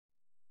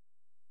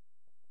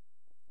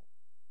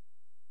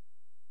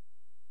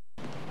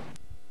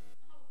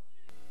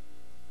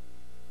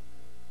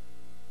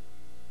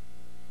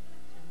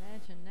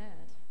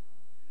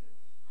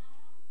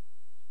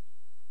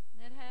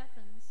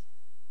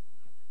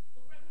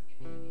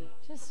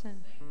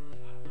Kristen.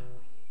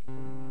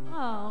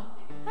 Oh,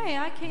 hey,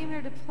 I came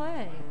here to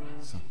play.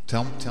 So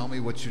tell me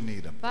what you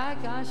need. By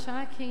gosh,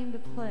 I came to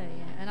play,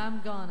 and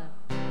I'm gonna.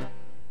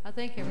 I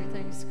think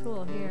everything's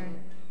cool here.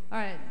 All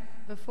right,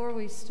 before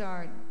we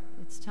start,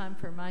 it's time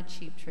for my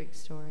Cheap Trick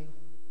story.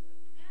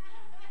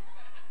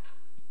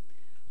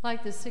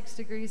 Like the 6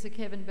 degrees of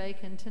Kevin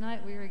Bacon,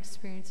 tonight we are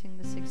experiencing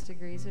the 6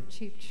 degrees of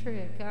Cheap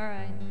Trick. All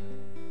right.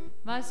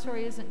 My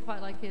story isn't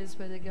quite like his,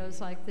 but it goes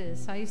like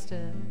this. I used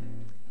to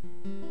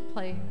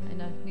play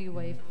in a new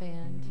wave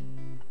band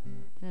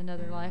in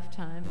another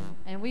lifetime,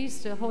 and we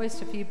used to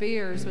hoist a few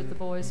beers with the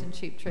boys in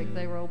Cheap Trick.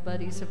 They were old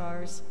buddies of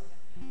ours.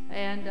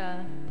 And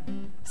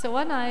so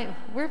one night,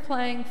 we're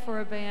playing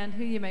for a band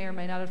who you may or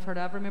may not have heard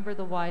of. Remember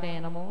the White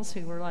Animals,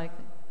 who were like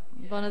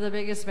one of the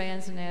biggest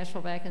bands in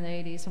Nashville back in the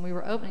 80s, and we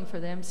were opening for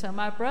them. So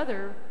my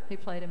brother, who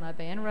played in my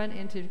band, run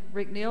into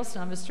Rick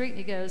Nielsen on the street, and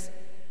he goes,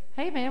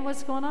 "Hey, man,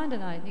 what's going on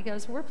tonight?" And he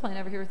goes, "We're playing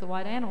over here with the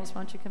White Animals.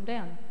 Why don't you come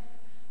down?"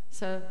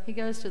 So he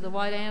goes to the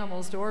White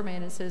Animals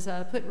doorman and says,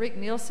 "Put Rick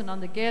Nielsen on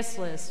the guest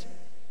list."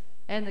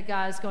 And the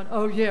guy's going,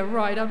 "Oh, yeah,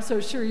 right. I'm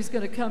so sure he's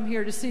going to come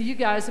here to see you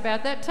guys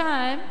about that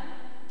time."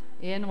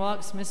 In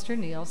walks Mr.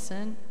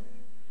 Nielsen.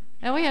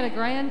 And we had a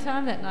grand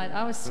time that night.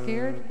 I was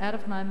scared out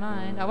of my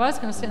mind. I was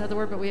going to say another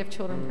word, but we have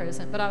children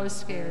present. But I was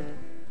scared,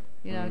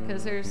 you know,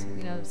 because there's,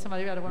 you know,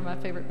 somebody out of one of my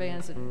favorite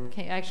bands that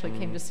actually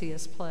came to see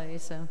us play.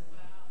 So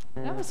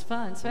that was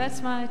fun. So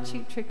that's my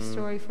Cheap Trick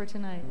story for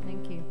tonight.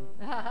 Thank you.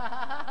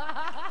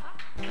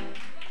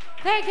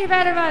 Thank you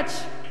very much.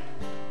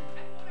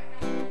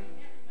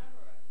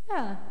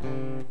 Yeah.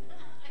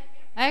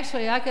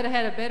 Actually, I could have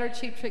had a better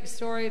Cheap Trick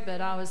story,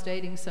 but I was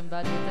dating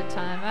somebody at the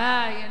time.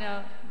 You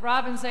know,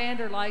 Robin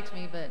Zander liked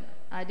me, but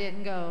I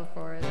didn't go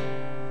for it.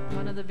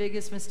 One of the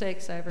biggest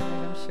mistakes I ever made,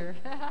 I'm sure.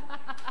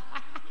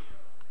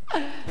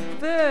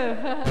 Boo!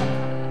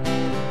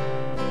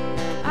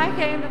 I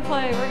came to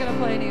play. We're going to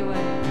play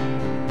anyway.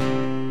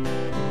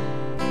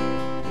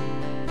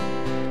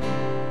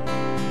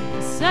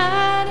 The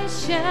sun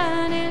is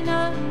shining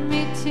on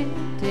me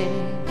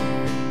today.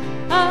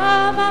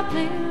 All my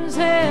blues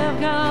have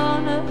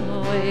gone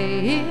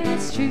away,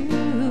 it's true.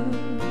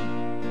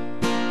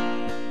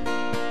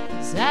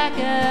 'Cause I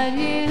got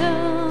you.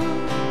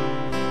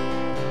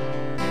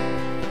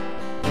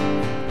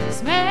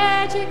 There's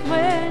magic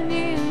when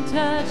you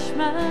touch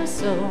my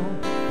soul.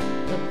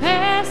 The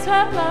past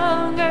no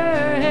longer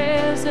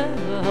has a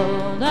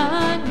hold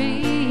on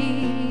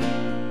me.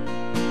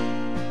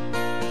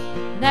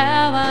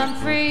 Now I'm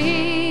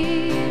free.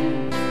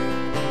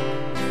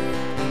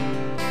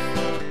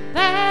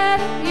 That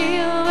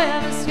you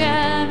ever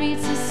sky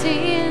meets the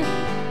sea,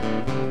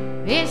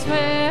 it's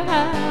where I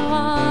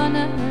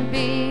wanna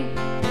be.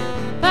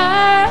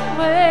 Far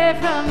away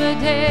from the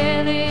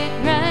daily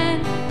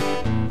grind,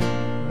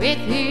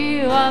 with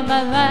you on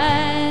my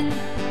mind,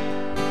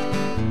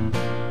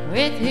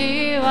 with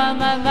you on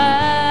my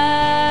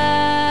mind.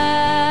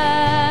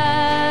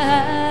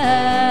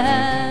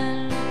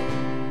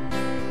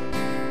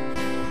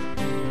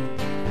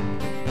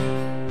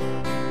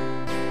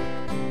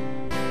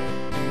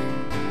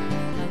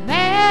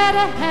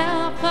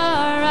 How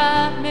far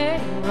I may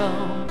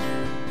roam,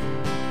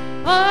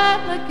 I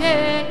look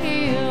at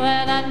you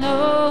and I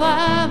know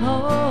I'm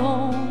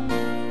home,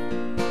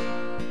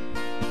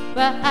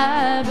 where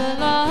I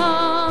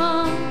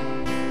belong.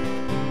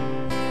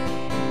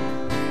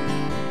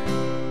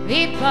 We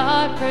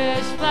bought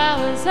fresh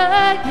flowers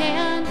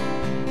again,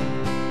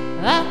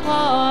 a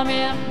warm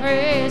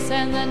embrace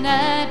and the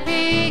night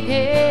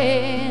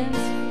begins.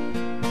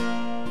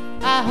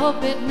 I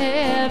hope it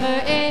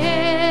never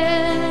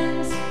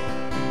ends.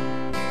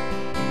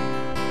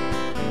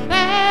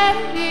 That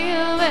you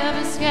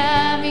ever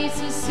sky meets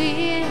the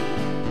sea,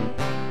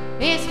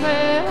 it's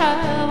where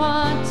I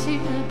want to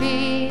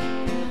be.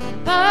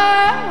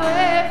 Far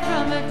away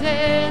from a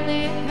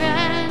daily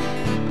grind,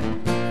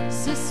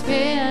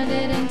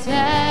 suspended in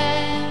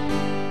time,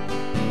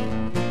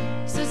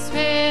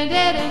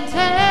 suspended in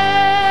time.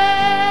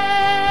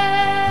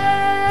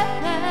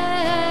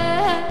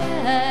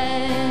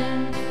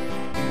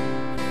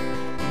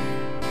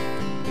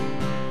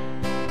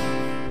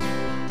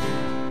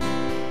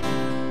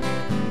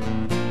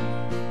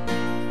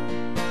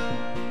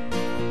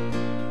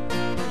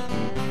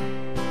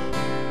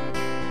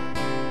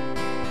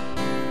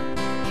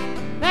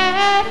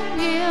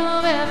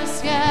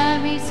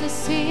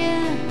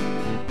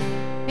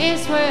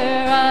 Is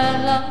where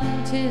I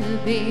long to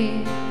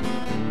be.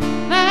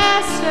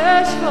 My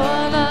search for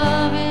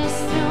love is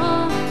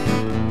through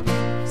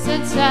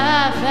since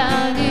I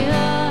found you.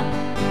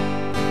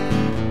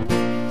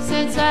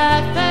 Since I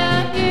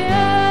found you.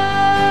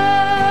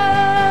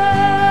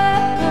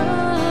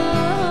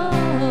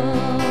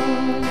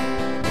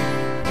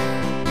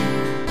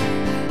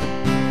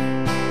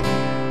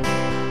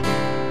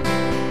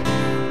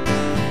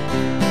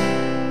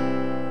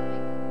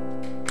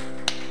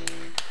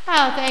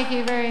 Oh, thank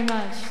you very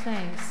much.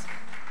 Thanks.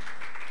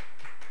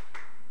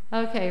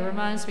 Okay,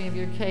 reminds me of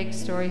your cake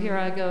story. Here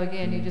I go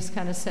again. You just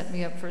kind of set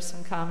me up for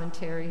some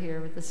commentary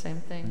here with the same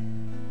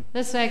thing.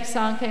 This next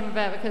song came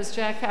about because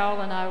Jack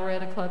Howell and I were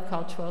at a club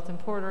called 12th and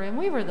Porter, and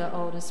we were the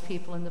oldest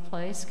people in the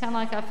place, kind of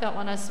like I felt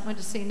when I went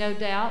to see No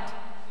Doubt.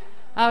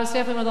 I was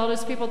definitely one of the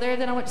oldest people there.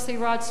 Then I went to see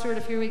Rod Stewart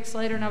a few weeks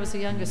later, and I was the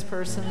youngest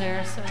person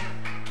there. So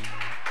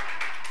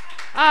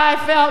I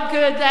felt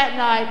good that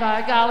night,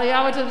 by golly.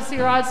 I went to see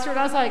Rod Stewart,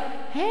 and I was like,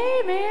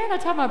 hey, man. I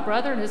told my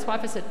brother and his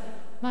wife, I said,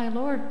 my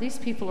Lord, these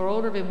people are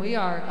older than we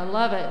are. I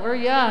love it. We're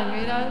young,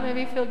 you know, it made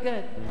me feel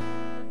good.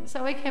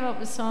 So we came up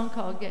with a song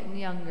called Getting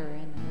Younger,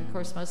 and of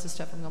course most of the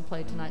stuff I'm going to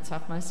play tonight's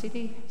off my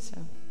CD. So.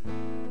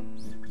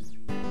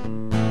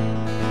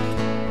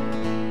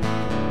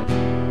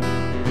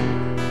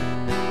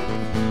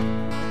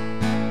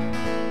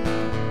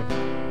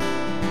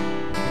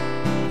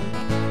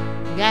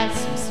 Got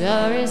some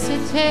stories to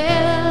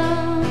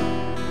tell,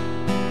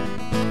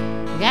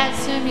 got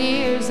some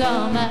years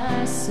on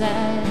my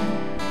side.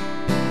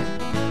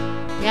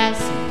 Got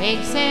some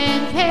aches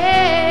and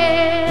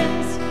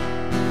pains,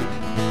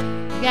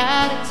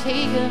 gotta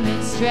take them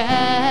in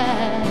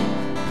stride.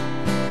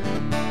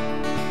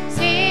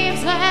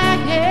 Seems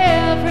like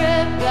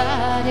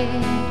everybody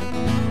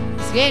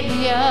is getting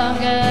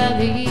younger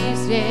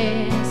these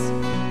days.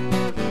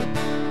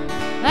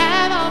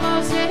 I'm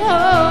almost at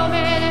home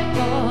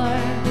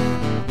anymore,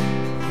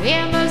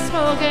 in the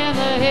smoke and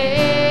the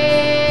haze.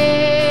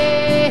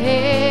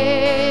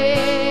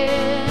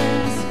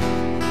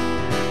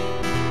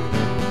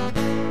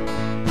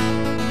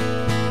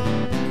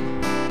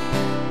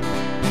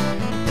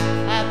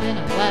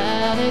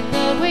 At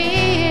the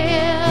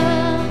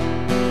wheel,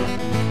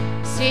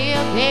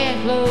 still can't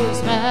close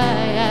my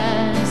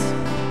eyes.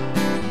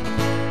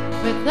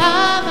 With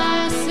all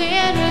my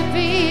sin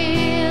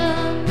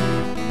revealed,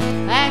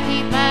 I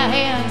keep my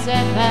hands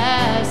at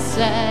my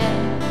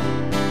side.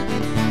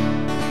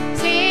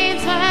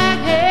 Seems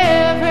like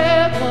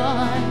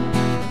everyone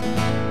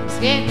is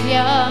getting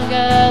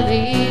younger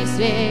these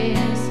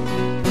days,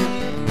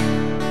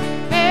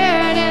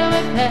 burning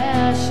with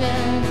passion.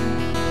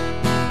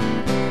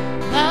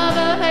 Love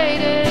the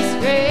latest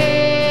craze,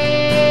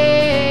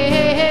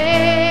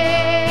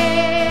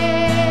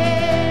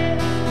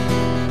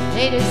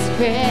 latest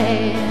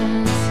craze.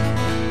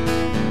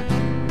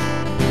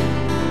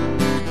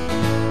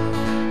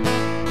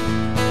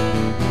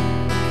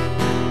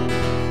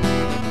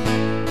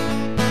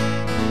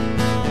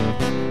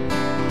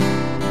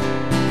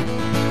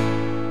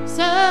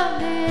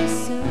 Someday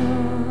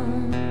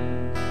soon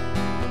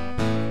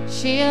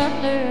she'll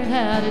learn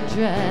how to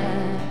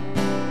drive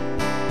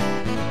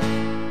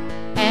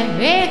and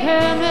make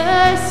her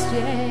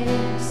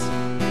mistakes,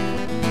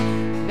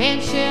 then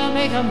she'll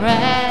make them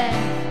right,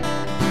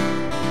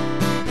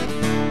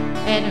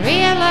 and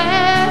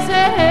realize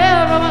that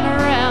everyone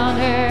around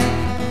her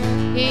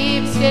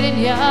keeps getting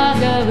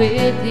younger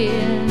with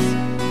years,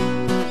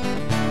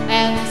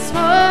 and the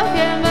smoke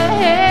and the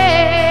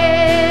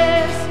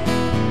haze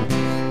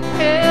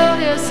will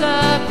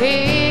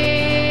disappear.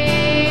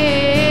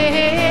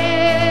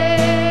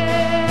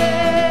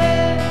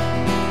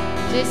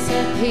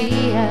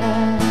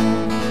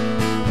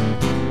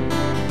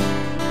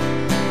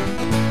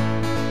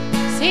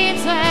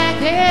 Seems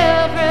like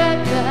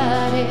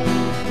everybody's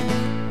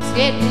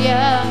getting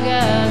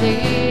younger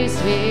these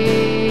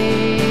days,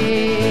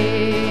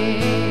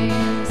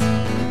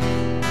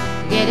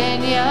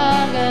 getting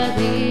younger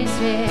these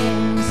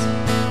days,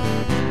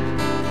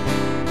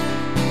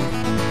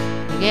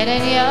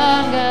 getting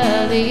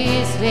younger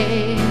these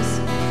days,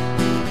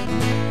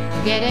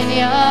 getting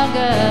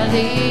younger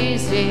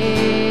these days.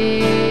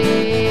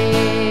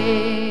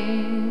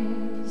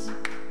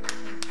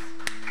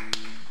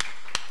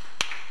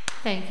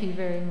 Thank you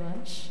very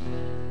much.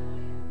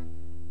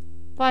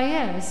 Why,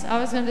 yes, I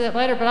was going to do that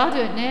later, but I'll do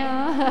it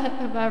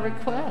now by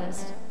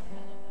request.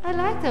 I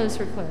like those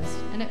requests.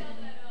 And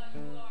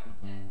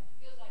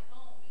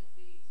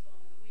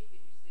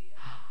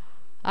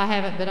I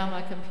haven't been on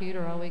my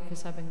computer all week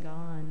because I've been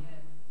gone.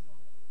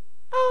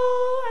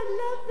 Oh, I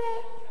love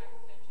that.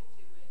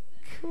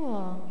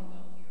 Cool.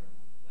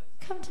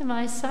 Come to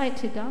my site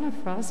to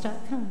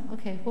donnafrost.com.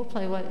 Okay, we'll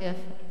play What If.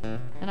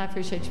 And I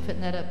appreciate you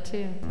putting that up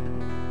too.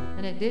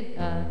 And it did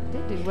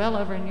do well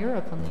over in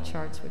Europe on the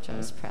charts, which I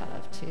was proud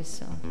of too.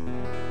 So,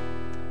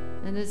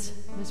 and it's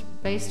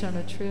based on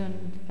a true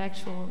and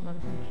factual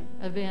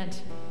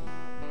event,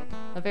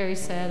 a very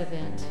sad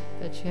event.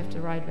 But you have to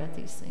write about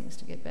these things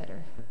to get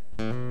better.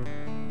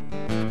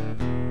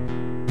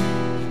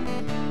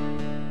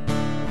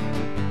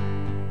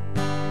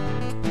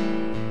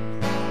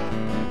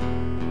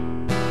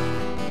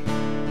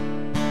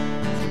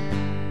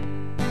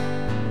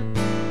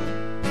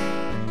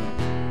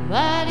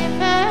 What if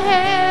I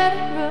had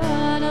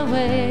run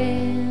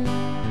away?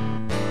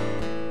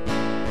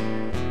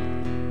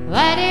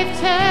 What if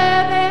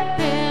time had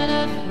been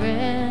a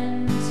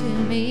friend to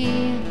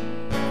me?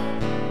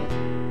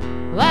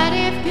 What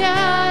if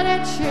God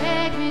had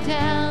tracked me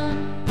down?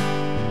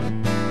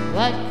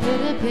 What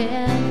could have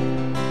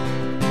been?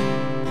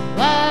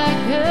 What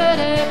could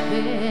have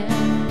been?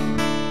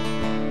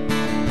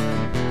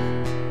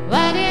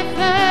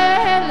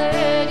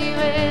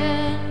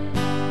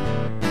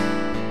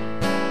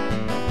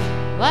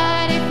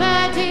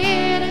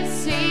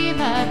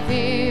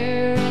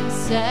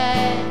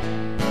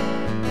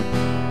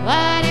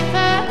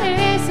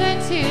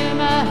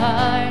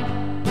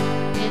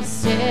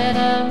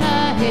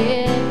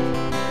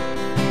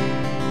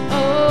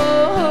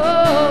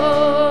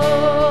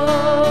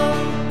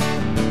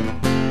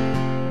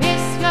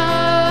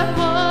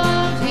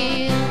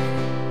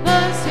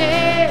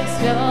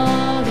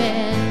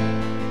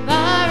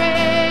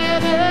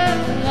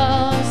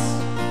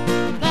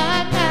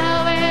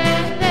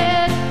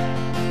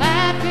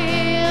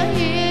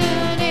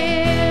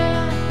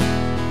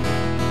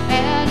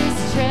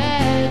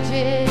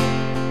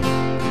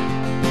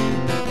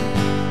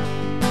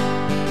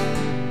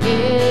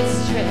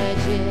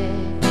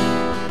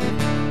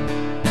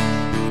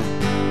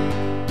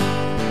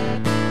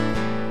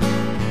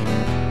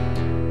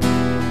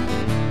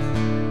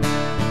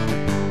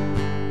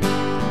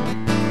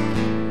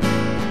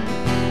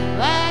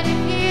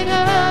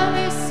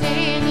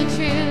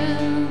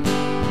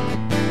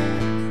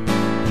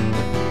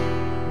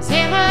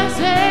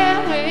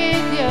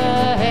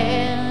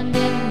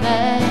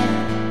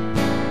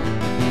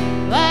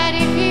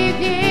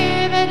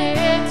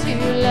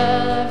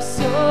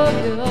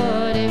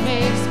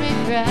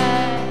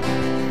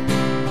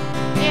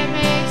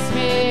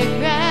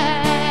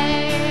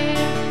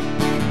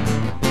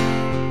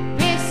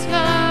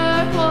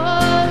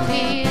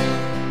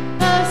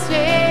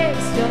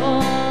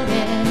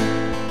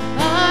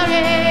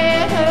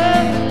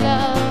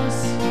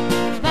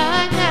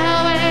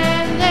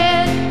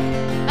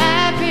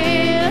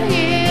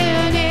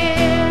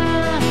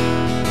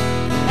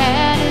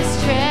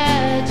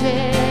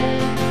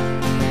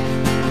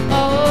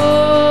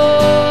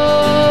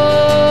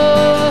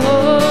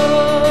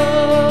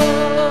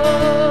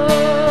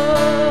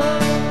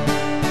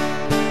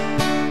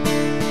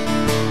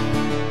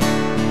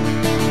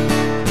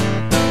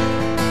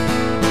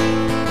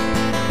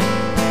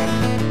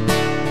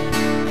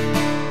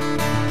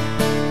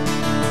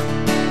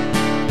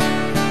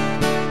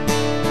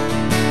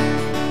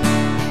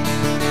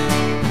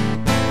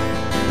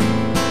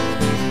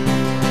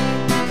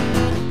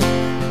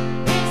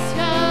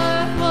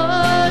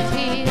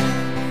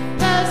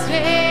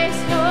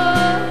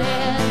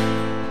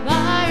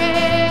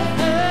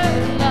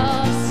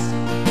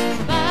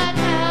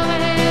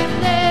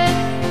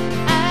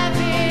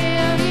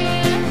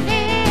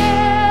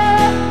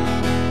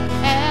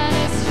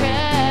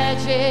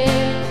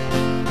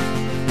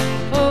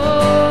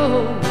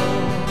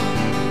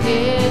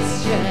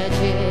 is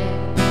tragic.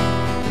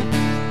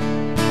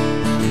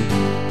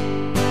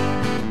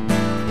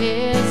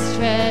 It's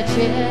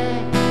tragic.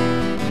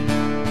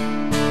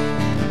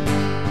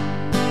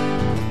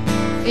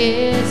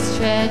 It's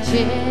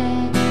tragic.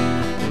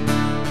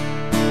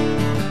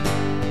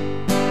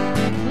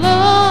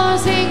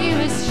 Losing you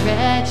is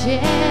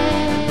tragic.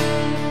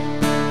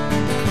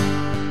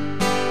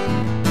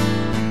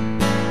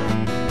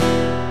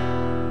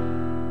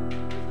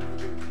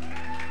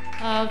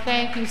 Oh,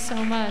 thank you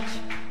so much.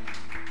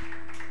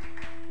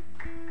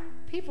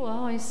 People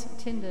always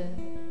tend to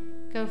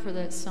go for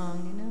that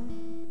song, you know?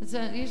 It's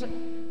usually,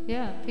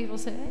 yeah, people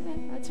say, hey,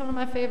 man, that's one of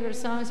my favorite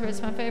songs, or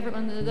it's my favorite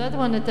one. The other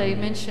one that they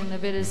mention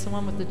of it is the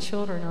one with the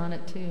children on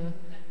it, too.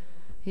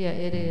 Yeah,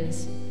 it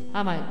is.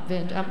 I might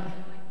vent.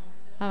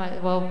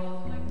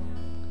 Well,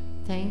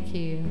 thank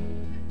you.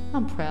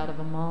 I'm proud of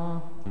them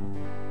all.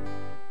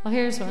 Well,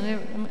 here's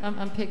one.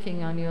 I'm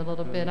picking on you a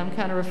little bit. I'm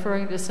kind of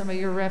referring to some of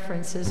your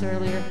references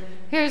earlier.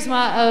 Here's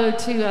my ode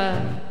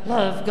to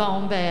Love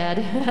Gone Bad.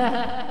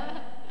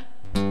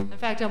 In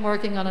fact, I'm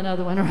working on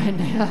another one right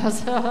now.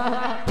 So.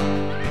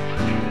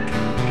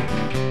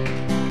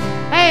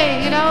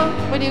 Hey, you know,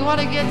 when you want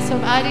to get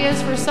some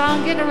ideas for a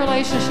song, get in a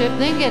relationship,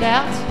 then get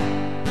out.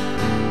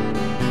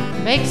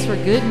 Makes for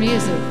good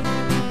music.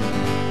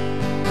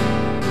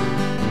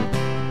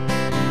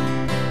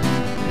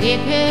 You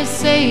could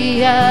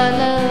say I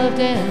loved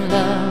and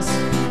lost,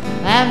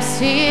 I'm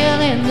still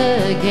in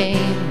the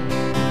game.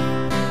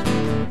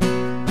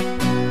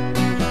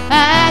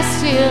 I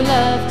still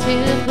love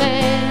to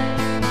play.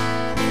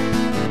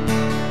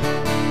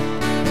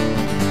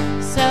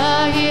 So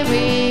here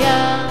we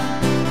are,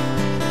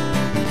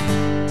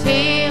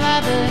 tale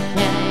of a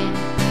kind,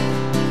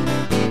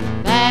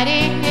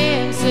 fighting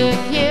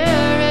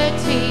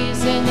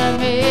insecurities in the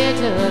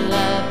middle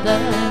of the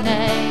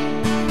night.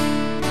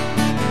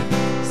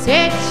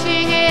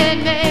 Searching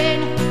in vain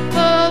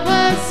for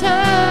what's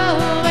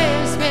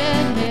always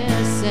been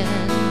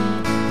missing,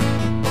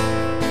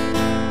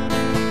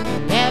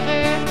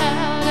 never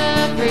out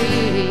of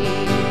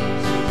reach.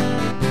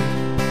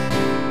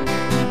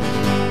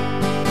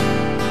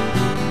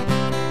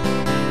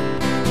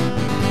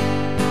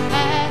 I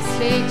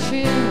stay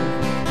true,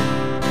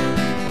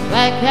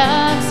 what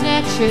comes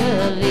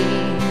naturally.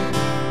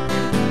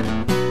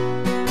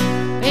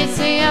 It's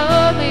the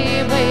only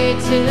way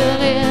to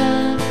live.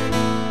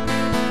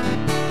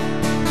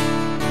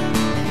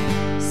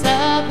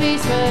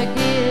 Please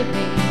forgive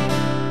me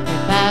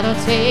if I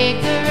don't take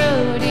the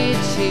road you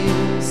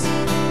choose,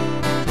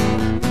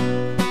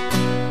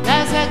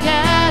 'cause I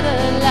got a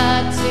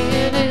lot to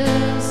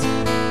lose.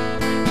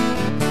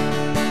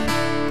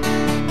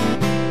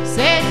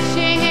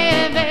 Searching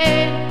in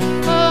vain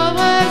for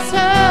what's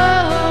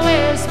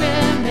always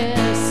been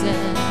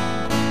missing,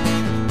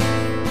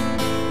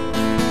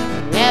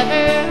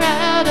 never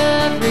out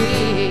of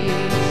reach.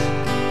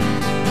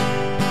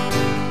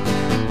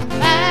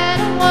 I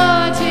don't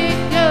want to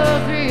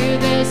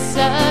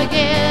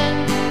again.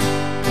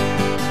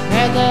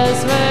 Heard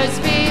those words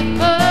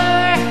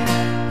before,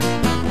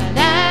 and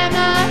I'm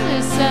not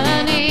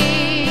listening.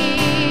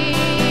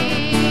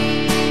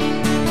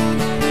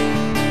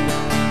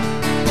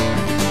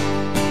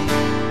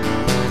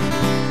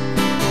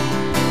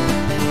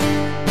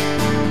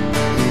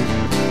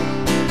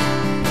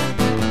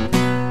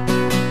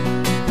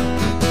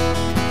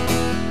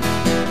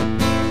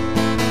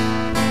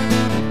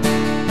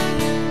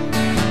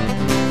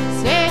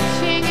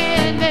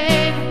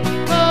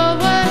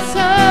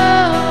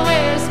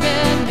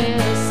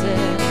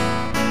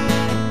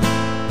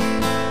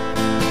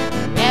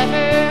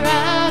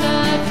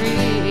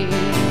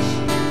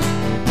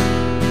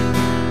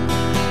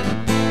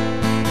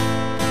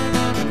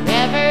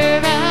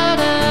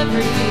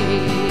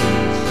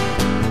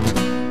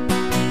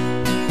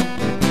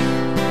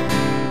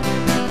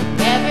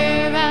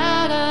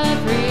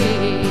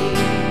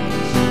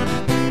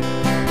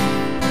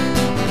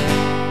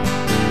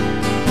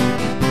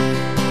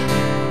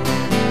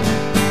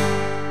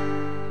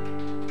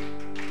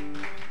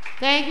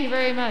 Thank you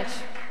very much.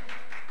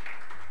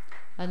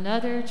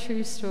 Another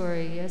true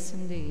story, yes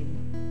indeed.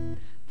 In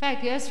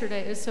fact,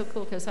 yesterday it was so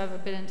cool because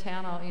I've been in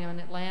town, in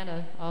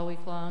Atlanta all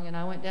week long, and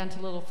I went down to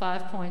Little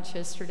 5 Points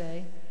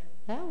yesterday.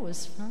 That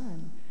was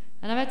fun.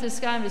 And I met this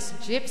guy in this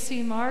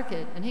gypsy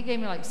market, and he gave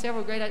me like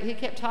several great ideas. He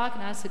kept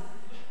talking. I said,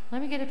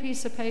 let me get a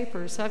piece of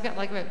paper. So I've got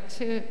like about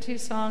two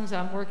songs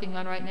I'm working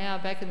on right now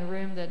back in the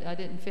room that I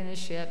didn't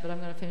finish yet, but I'm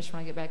going to finish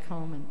when I get back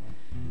home.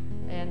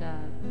 And I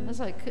was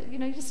like, you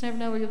just never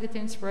know where you'll get the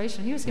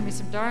inspiration. He was giving me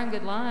some darn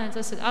good lines.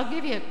 I said, I'll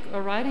give you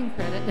a writing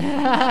credit.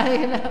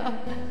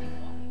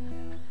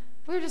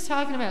 We were just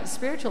talking about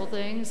spiritual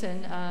things,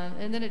 and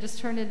then it just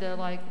turned into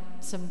like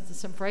some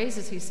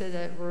phrases he said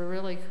that were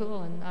really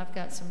cool. And I've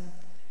got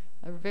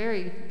a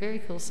very, very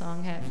cool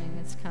song happening.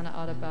 It's kind of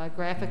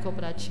autobiographical,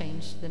 but I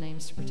changed the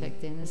names to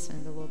protect the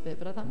innocent a little bit.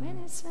 But I thought, man,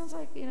 it sounds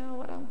like,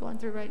 what I'm going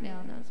through right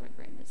now. And I was like,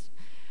 greatness.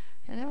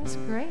 And that was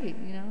great,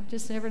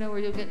 Just never know where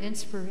you'll get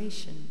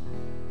inspiration.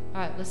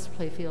 All right, let's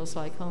play Feels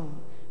Like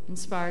Home,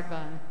 inspired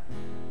by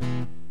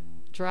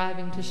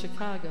driving to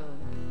Chicago.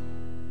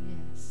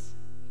 Yes.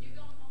 You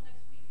going home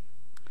next week?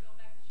 You going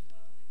back to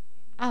Chicago next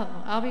week?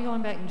 Oh, I'll be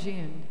going back in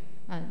June.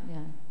 Yeah. Why did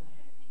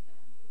I think that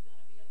when you were going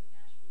to be up in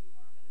Nashville, you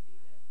weren't going to be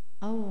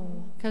there?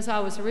 Oh, because I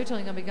was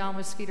originally going to be gone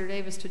with Skeeter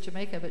Davis to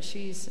Jamaica, but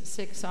she's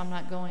sick, so I'm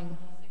not going.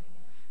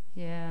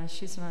 Yeah,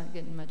 she's not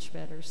getting much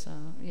better, so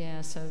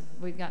yeah. So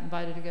we got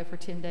invited to go for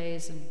 10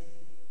 days, and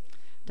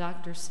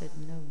doctor said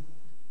no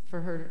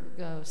for her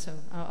to go. So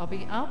I'll be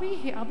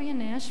here. I'll be in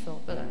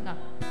Nashville, but I'm not.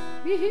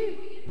 Woohoo!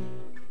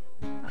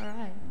 All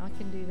right, I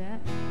can do that.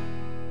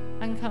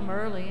 I can come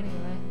early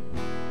anyway.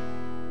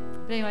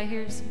 But anyway,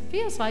 here's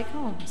Feels Like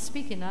Home.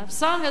 Speaking of,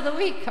 Song of the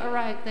Week. All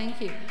right, thank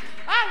you.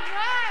 All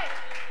right!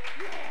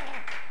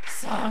 Yeah.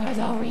 Song of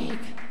the Week.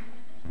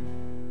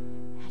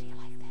 How do you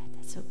like that?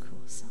 That's so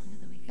cool. Song of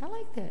the Week. I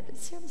like that. It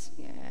sounds,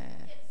 yeah.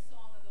 It's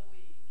Song of the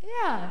Week.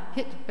 Yeah,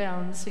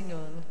 hit-bound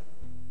single.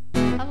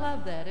 I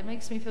love that. It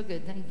makes me feel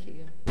good. Thank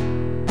you.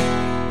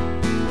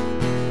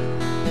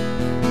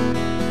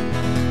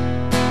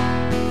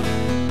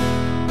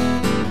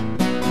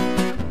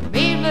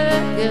 Me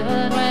look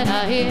good when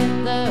I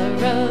hit the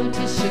road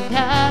to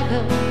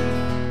Chicago,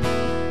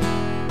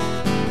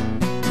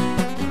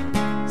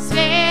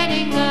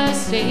 setting the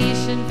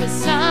station for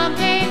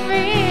something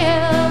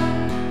real,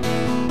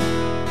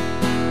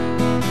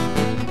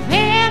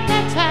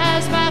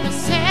 hypnotized by the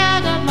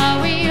sound of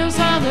my wheels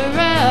on the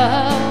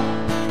road,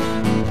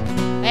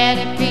 and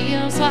it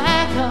feels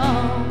like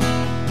home.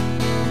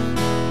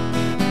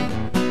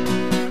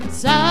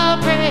 It's all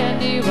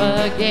brand new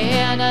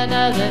again,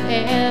 another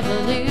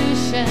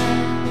evolution,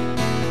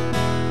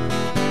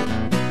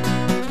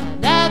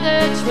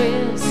 another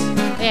twist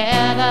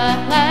and a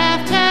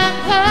lifetime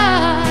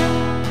fun.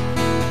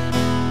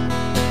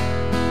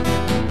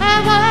 I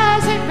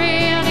wasn't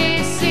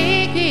really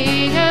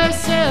seeking a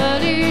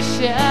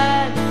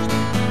solution,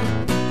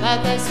 but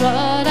that's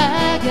what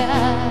I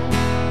got,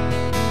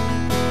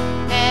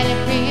 and it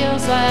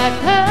feels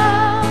like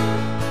home.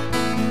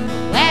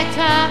 Like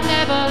time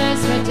never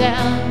lets me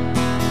down.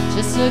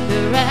 Just look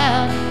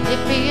around, it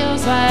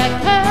feels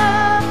like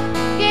home.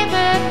 Give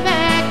it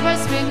back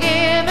what's been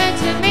given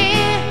to me.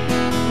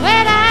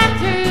 When I'm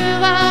through,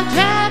 I'll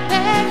drive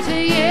back to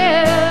you,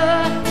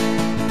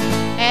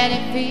 and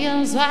it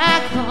feels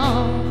like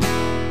home.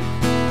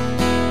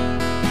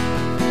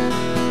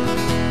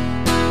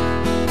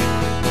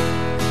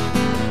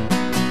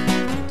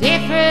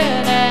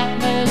 Different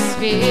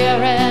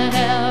atmosphere in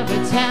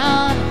every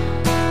town,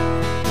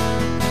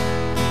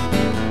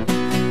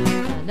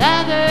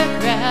 another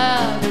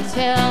crowd to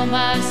tell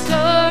my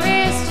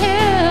stories to.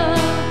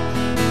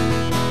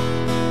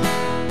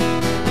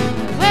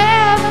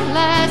 Where the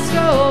lights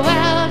go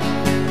out,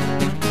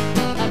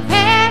 I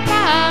paint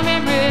my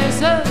memories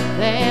of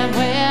them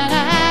when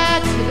I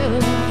do,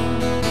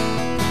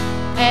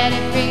 and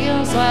it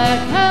feels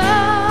like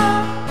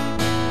home.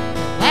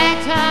 Like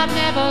time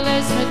never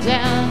lets me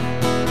down.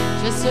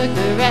 Just look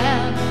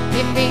around,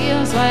 it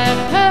feels like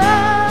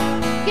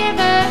home. Give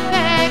it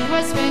back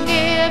what's been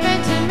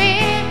given to me.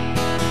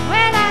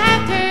 When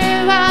I'm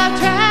through, I'll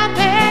drive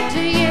back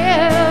to you,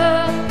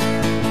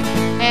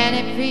 and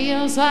it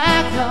feels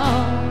like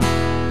home.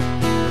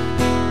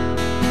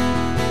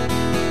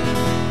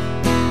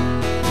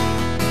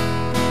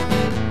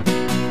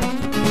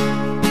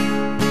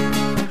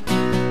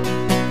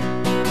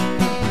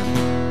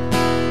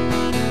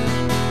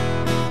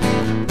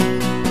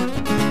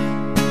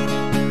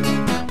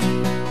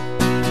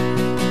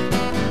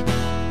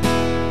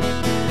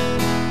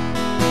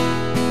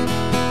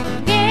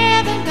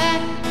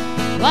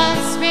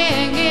 What's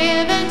been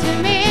given to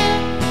me.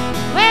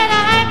 When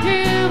I'm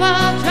through,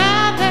 I'll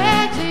drive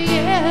back to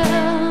you,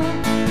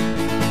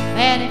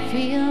 and it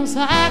feels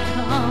like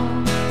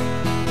home.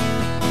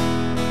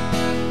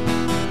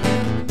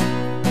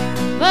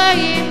 But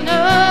you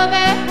know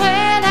that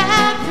when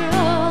I'm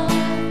through,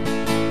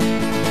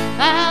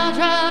 I'll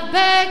drive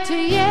back to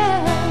you,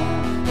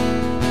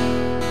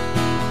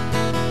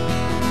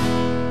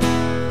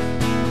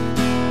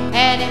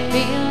 and it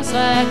feels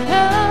like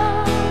home.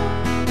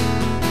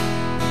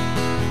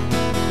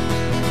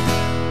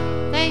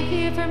 Thank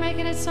you for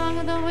making it Song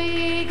of the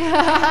Week.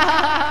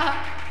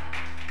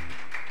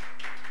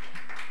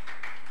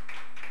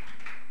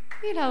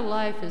 You know,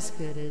 life is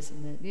good,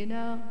 isn't it? You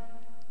know,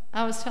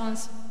 I was telling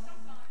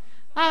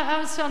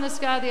this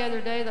guy the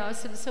other day, though. I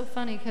said it's so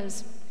funny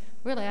because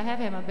really I have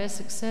had my best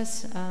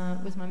success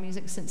with my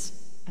music since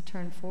I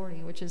turned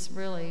 40, which is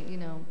really, you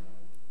know,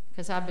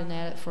 because I've been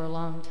at it for a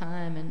long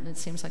time, and it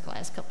seems like the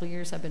last couple of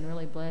years I've been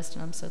really blessed,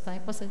 and I'm so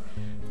thankful. I said,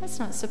 that's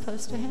not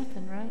supposed to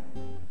happen, right?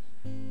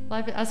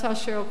 I saw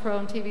Sheryl Crow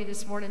on TV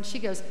this morning. She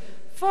goes,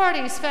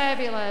 40's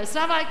fabulous.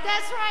 And I'm like,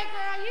 that's right,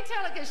 girl. You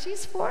tell her, because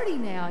she's 40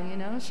 now, you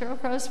know. Sheryl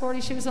Crow's 40.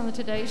 She was on the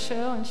Today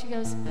Show, and she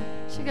goes,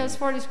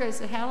 40's great. I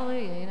said,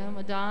 hallelujah, you know,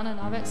 Madonna and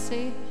all that.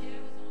 See?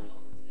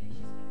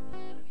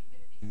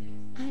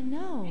 I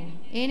know.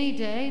 Any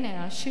day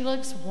now. She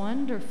looks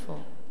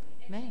wonderful.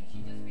 Man.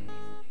 She just released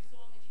a new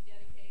song that she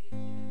dedicated to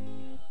the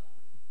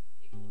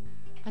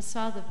people. I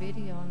saw the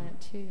video on that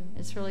too.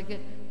 It's really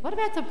good. What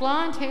about the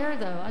blonde hair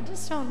though? I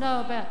just don't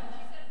know about.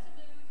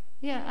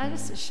 Yeah, I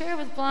just share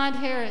with blonde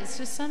hair. It's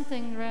just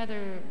something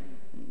rather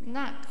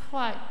not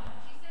quite.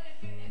 She said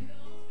if you're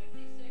almost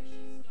 56,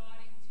 she's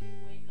starting to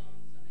wake up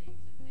with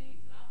some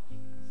aches and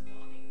pains. And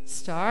I'm like,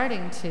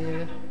 Starting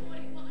to. I'm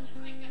 41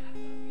 and I got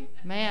them.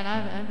 Man,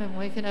 I've been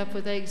waking up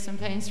with aches and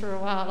pains for a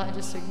while. I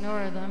just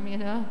ignore them, you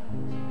know.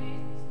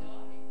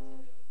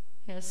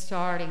 Yeah,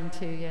 starting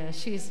to. Yeah,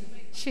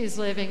 she's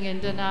living in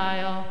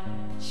denial.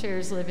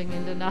 Cher's living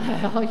in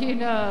denial. You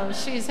know,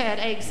 she's had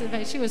aches and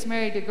pains. She was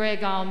married to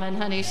Greg Allman,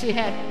 honey. She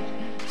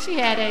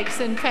had aches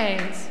and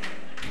pains.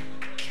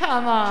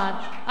 Come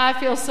on, I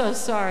feel so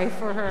sorry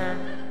for her.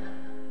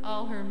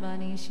 All her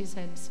money, she's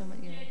had so much.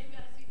 Yeah, you've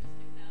got to see this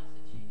new house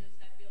that she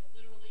just had built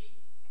literally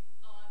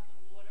on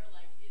the water,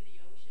 like in the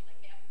ocean,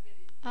 like half of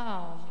it is.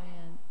 Oh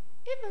man,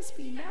 it must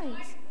be She got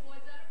nice.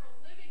 whiteboards out of her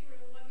living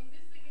room. I mean,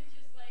 this thing is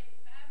just like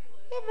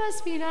fabulous. It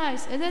must be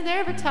nice. And then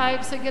there are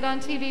types that get on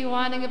TV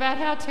whining about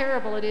how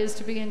terrible it is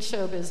to be in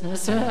show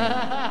business.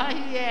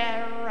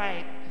 Yeah,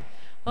 right.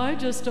 I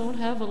just don't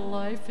have a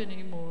life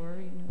anymore.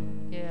 You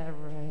know? Yeah,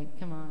 right.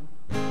 Come on.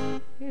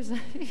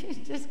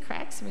 It just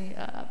cracks me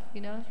up,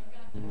 you know.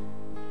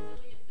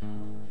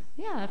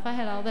 Yeah, if I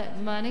had all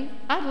that money,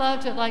 I'd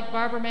love to, like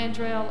Barbara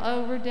Mandrell.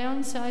 Oh, we're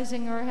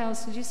downsizing our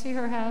house. Did you see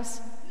her house?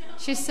 No.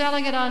 She's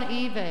selling it on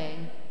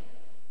eBay.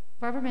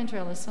 Barbara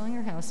Mandrell is selling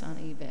her house on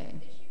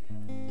eBay.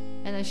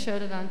 And they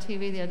showed it on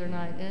TV the other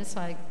night, and it's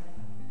like,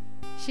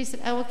 she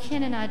said, oh, well,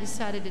 Ken and I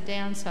decided to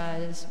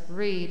downsize.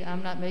 Read,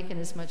 I'm not making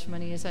as much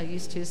money as I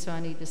used to, so I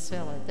need to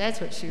sell it. That's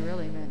what she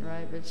really meant,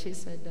 right? But she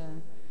said,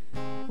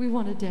 we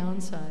want to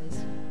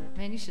downsize.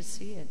 Man, you should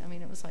see it. I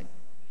mean, it was like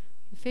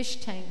fish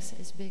tanks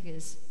as big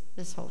as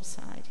this whole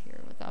side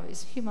here with all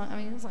these human, I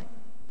mean, it was like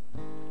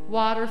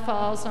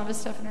waterfalls and all this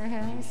stuff in her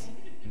house.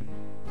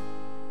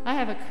 I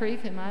have a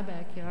creek in my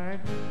backyard.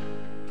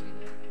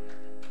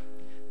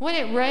 When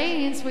it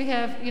rains, we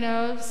have, you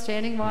know,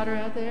 standing water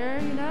out there,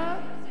 you know.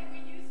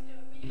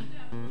 We used to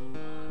have a little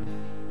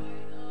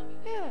pond,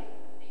 Yeah.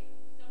 they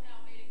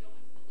somehow made it go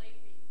into the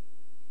lake.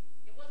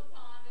 It was a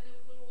pond, and it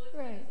was little woods,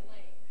 Right. and it was a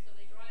lake. So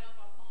they dried up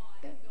our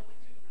pond and go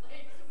into the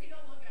lake, so we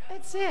don't look at it.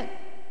 That's it.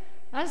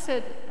 I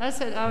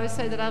always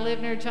say that I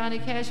live near Johnny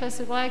Cash. I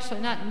said, well,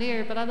 actually, not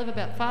near, but I live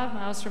about 5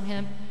 miles from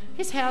him.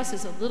 His house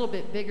is a little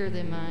bit bigger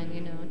than mine,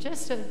 you know,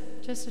 just a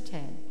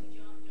tad.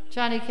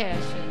 Johnny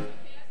Cash.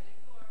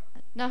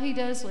 No, he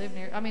does live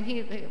near. I mean,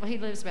 he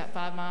lives about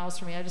 5 miles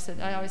from me.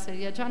 I always say,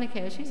 yeah, Johnny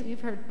Cash.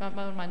 You've heard about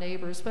one of my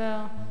neighbors.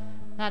 Well,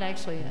 not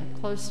actually a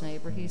close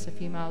neighbor. He's a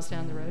few miles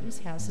down the road. His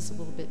house is a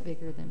little bit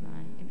bigger than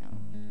mine, you know,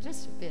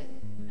 just a bit.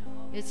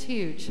 It's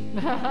huge.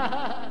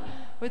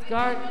 With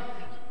guard.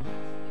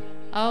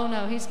 Oh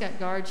no, he's got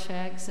guard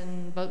shacks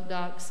and boat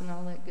docks and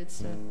all that good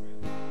stuff.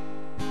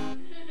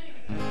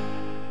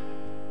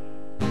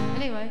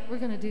 Anyway, we're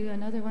gonna do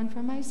another one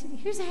from my city.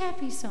 Here's a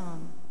happy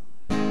song.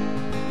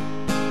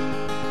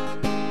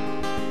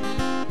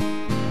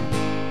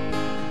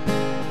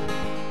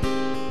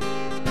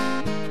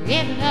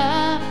 Giving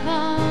up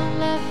on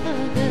love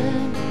for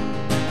good,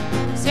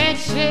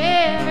 searched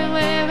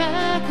everywhere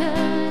I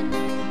could.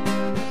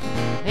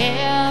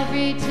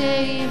 Every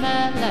day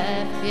my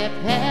life kept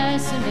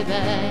passing me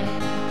by.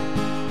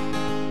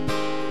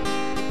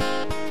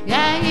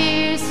 Got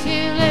used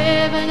to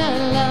living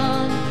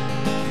alone,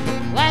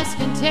 was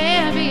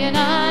content being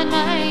on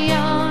my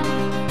own.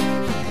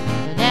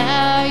 But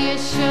now you're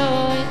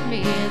showing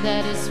me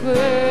that it's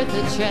worth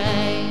a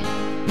try.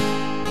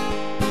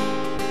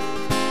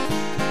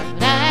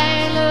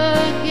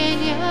 Look in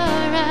your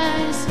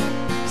eyes,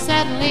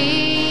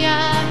 suddenly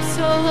I'm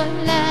so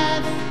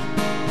alive.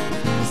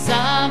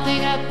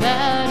 Something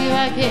about you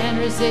I can't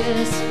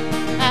resist.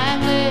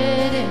 I'm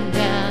letting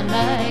down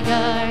my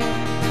guard.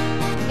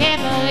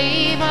 Can't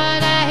believe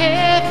what I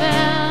have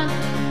found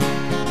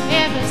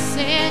ever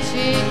since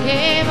you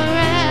came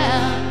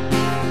around.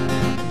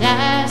 And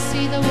I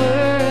see the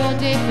world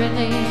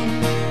differently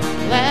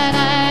when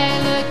I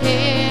look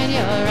in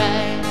your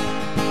eyes.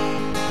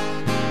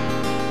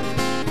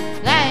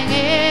 Lying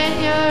in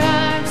your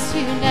arms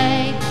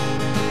tonight,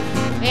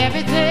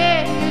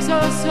 everything is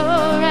oh so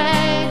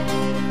right.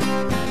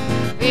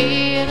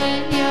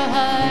 Feeling your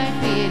heart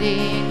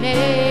beating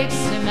next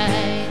to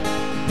mine.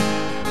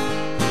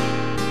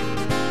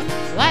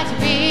 Want to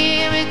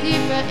be with you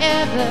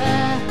forever,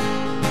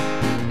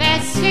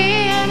 that's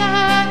still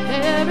not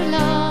very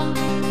long.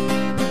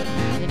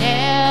 It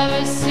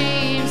never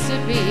seems to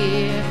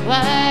be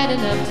quite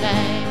enough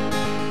time.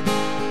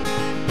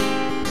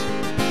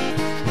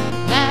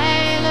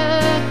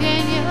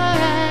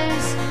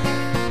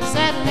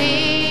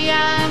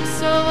 I'm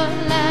so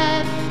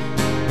alive.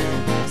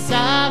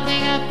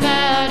 Something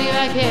about you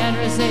I can't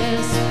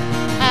resist.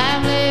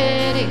 I'm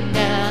letting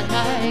down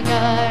my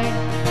guard.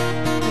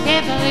 I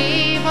can't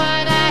believe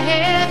what I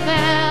have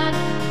found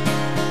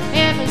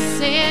ever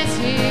since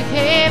you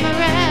came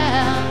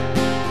around.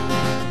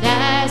 And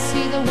I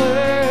see the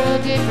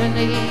world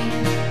differently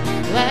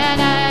when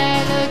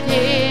I look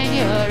in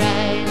your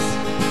eyes.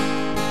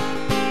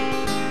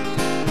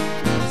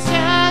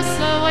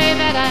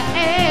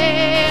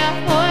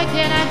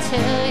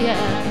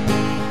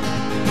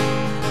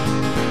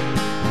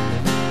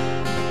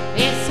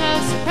 It's no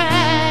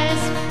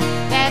surprise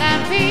that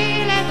I'm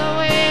feeling the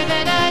way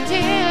that I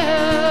do.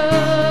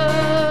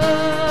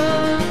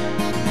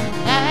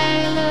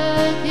 I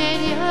look in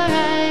your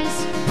eyes,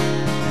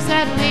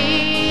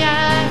 suddenly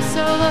I'm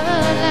so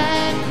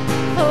alive.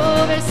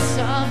 Oh, there's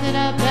something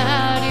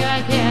about you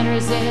I can't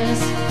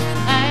resist.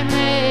 I'm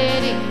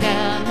letting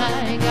down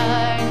my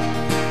guard.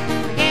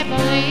 I can't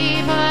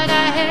believe what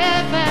I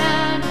have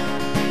found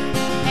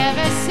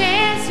ever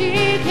since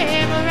you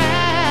came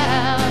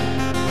around.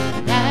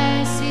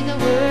 I see the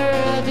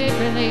world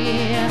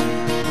differently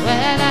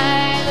when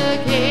I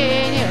look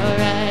in your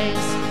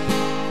eyes.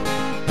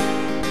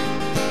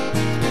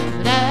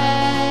 When I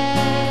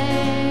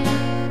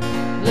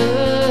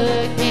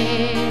look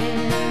in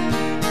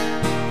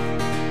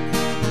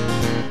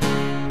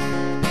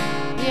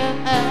your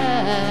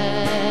eyes.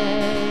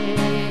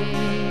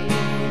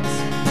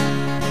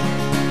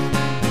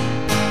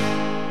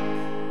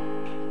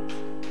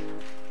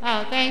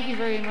 Oh, thank you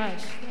very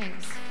much.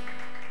 Thanks.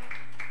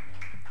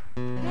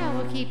 Now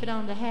we'll keep it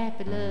on the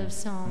happy love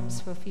songs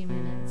for a few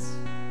minutes.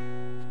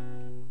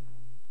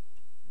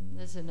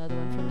 There's another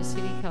one from the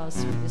city called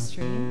Sweetest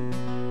Dream.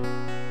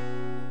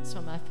 It's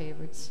one of my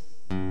favorites.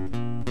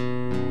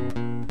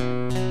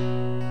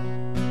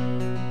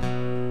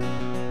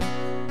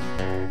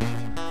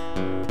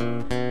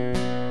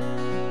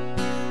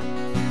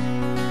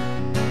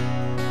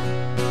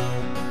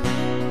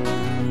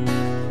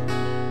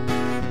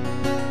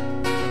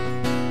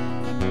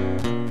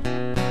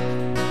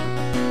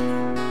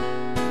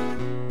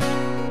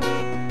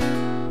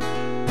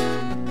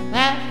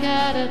 I've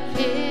got a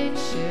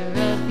picture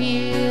of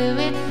you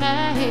in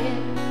my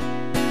head,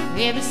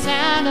 with the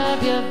sound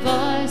of your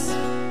voice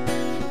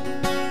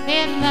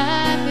in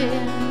my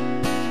bed.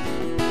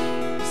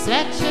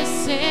 Such a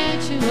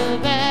sensual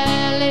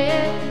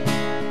ballet.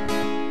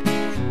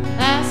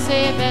 I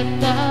save that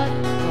thought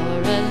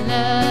for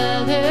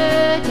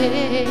another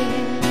day.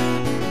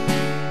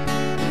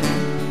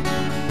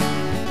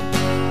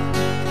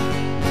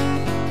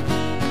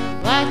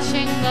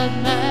 Watching the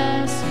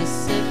mass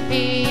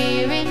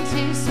disappear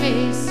into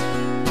space,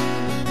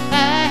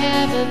 I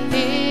have a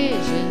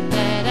vision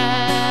that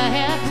I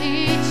have to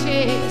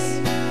chase.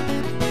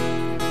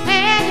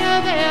 And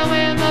you're there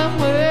when the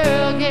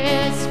world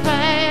gets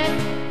quiet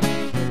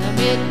in the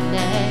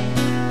midnight.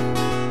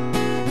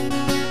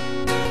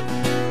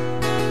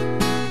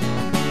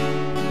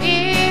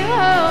 You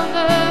hold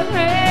the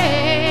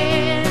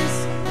reins.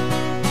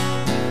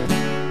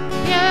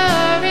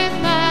 You're in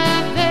my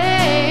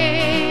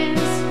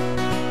veins.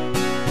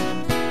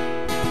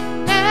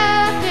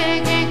 Nothing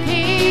can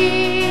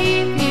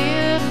keep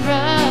you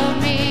from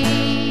me.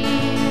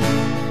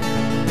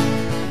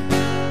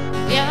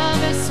 You're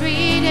the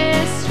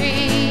sweetest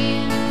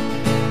dream,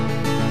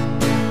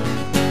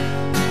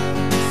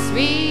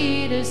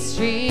 sweetest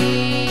dream.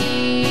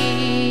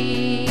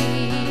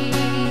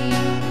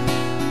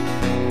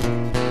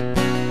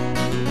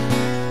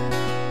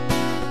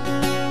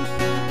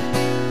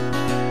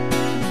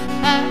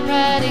 I'm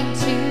writing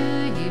to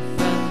you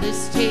from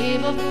this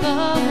table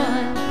for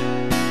one.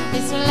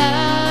 It's a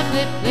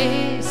lovely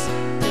place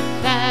to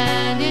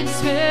find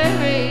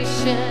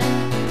inspiration.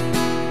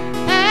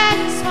 I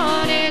just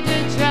wanted to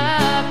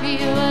drop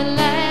you a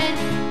line,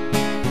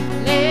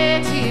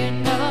 let you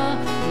know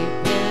you've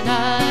been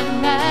on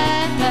my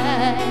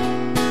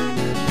mind.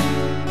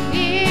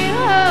 You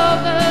hold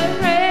the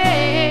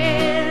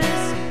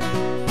reins.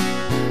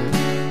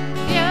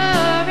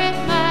 You're in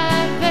my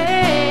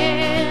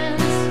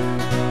veins.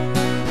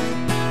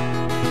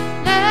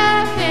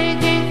 Nothing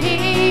can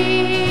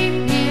keep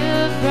you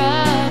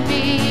from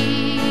me.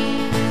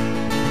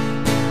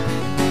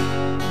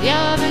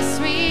 You're the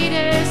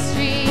sweetest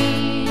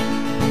dream,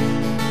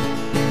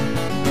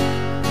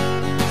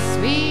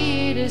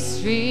 sweetest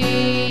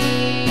dream.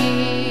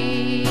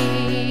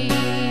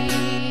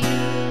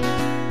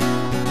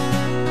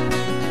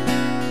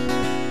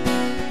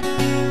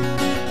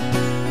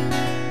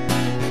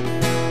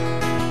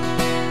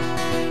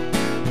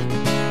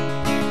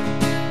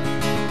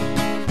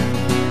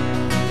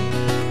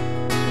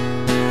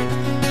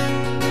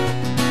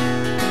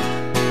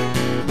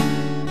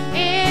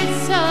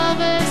 It's all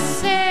the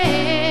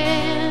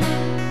same.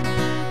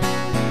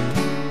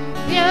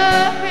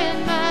 You're in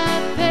my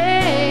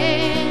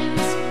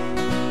veins.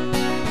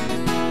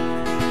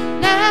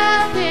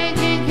 Nothing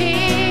can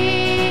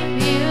keep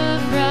you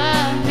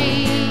from me.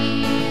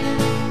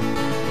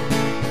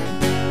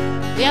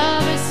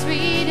 You're the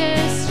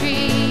sweetest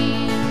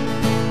dream,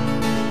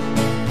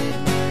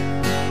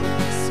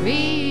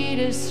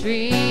 sweetest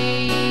dream.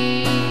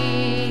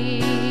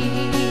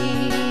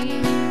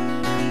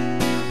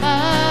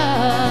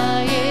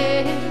 Oh,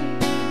 yeah.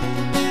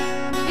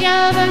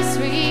 You're the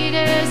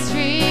sweetest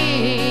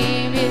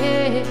dream,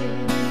 yeah.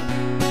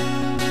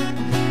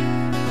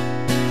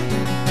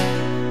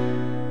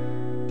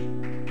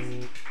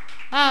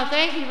 Oh,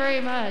 thank you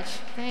very much.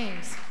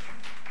 Thanks.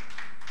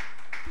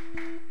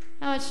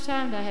 How much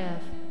time do I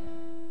have?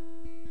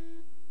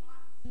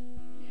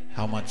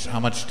 How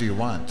much do you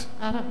want?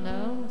 I don't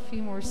know, a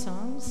few more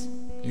songs.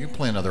 You can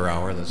play another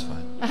hour, that's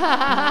fine.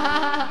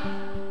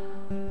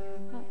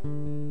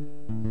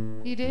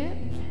 You do?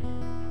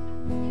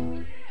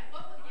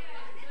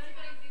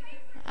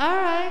 All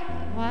right.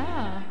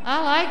 Wow.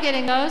 I like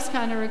getting those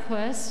kind of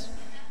requests.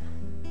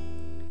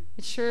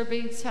 It sure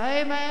beats,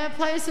 hey man,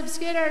 play some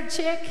Skinner,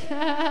 chick.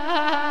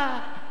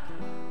 I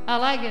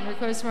like getting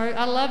requests.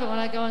 I love it when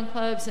I go in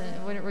clubs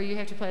and where you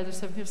have to play other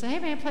stuff. People say, hey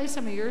man, play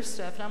some of your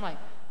stuff. And I'm like,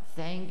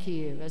 thank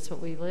you. That's what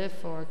we live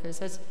for. Because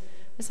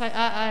it's like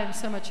I am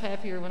so much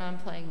happier when I'm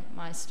playing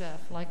my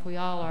stuff, like we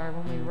all are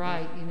when we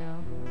write, you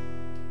know.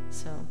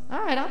 So,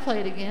 all right, I'll play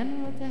it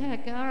again. What the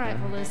heck? All right,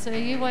 Melissa,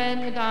 you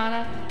win,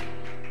 Donna.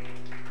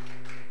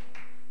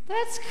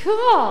 That's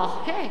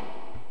cool. Hey.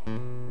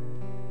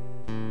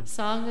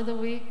 Song of the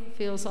week,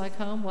 Feels Like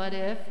Home, What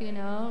If, you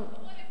know.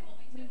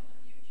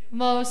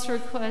 Most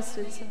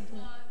requested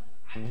something.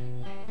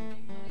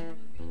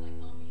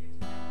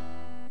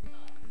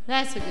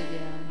 That's a good,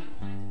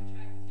 yeah.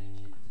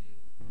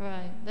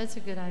 Right, that's a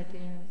good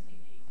idea.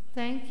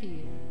 Thank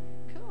you.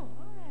 Cool,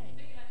 all right.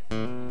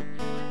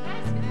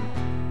 That's good.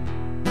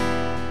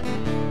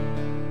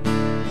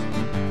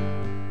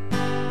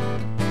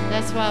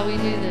 That's why we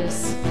do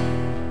this.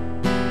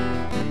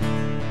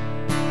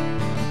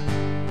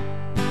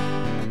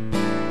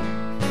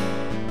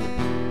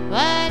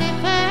 What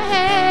if I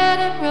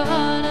hadn't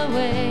run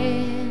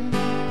away?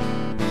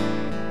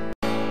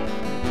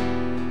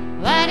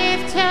 What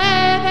if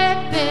time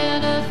had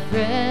been a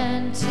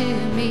friend to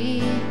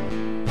me?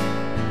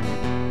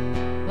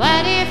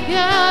 What if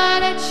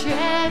God had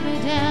tracked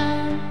me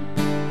down?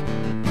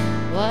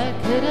 What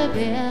could have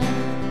been?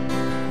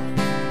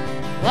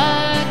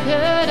 What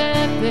could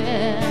have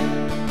been?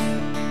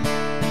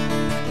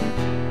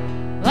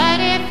 What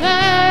if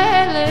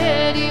I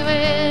let you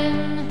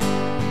in?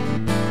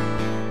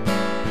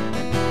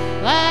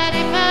 What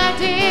if I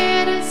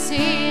didn't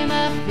see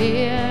my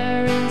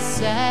fear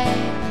inside?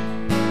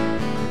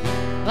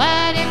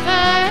 What if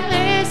I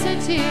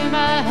listened to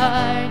my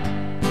heart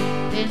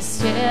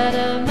instead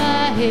of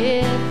my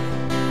head?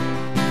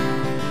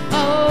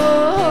 Oh,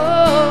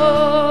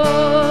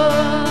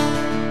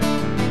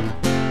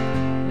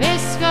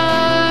 this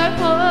scar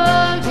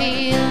won't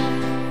heal,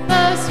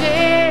 most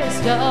tears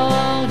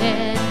don't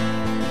end,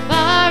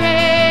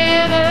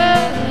 forever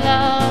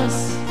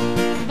lost.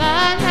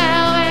 But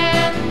now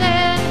and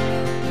then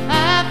I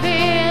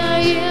feel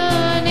you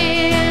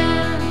near,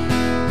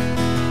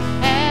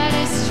 and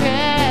it's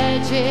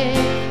tragic.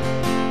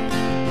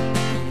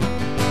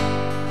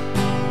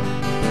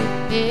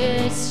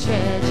 It's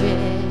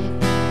tragic.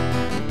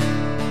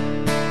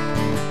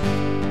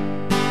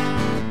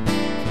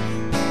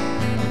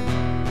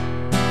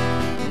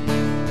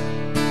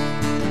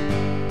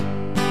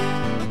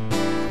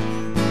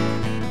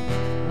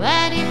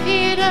 What if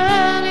you'd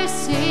only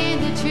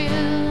seen the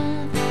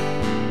truth?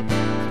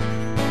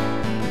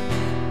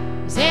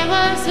 'Cause it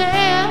was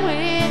there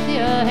with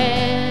your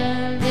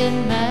hand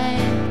in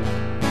mine.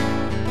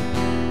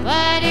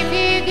 What if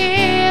you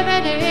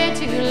given it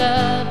to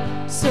love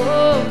so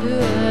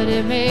good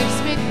it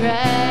makes me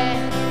cry?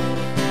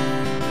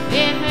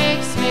 It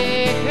makes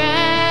me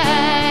cry.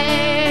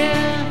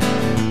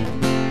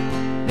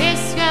 This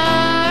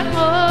scar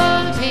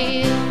won't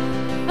heal,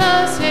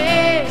 those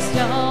tears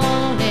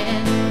don't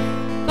end,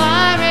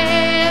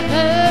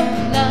 forever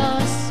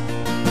lost.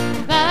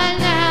 But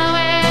now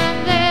and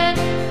then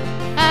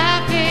I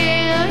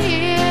feel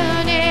you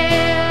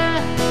near,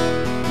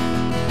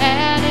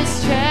 and it's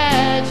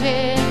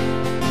tragic.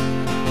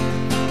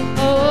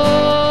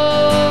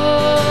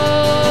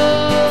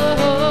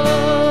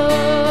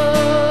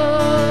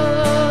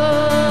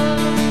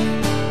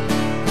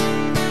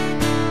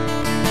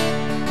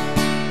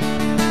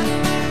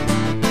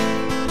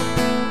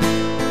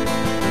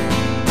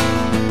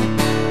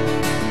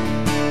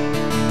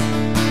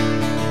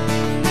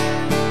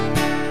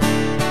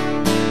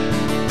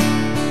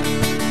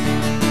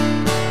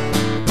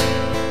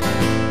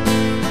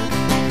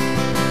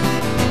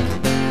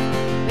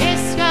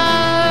 This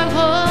scar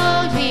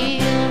won't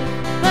heal,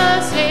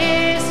 those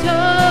tears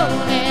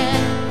don't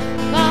end,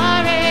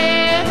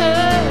 forever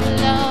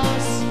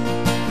lost.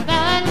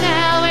 But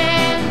now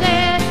and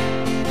then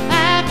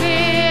I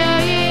feel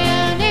you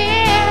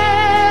near,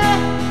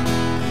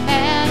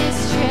 and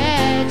it's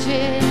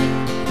tragic.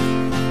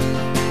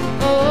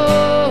 Oh,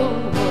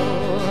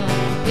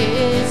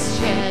 it's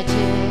tragic.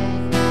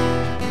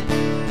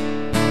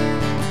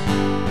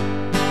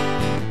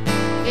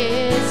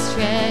 It's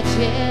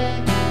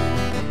tragic.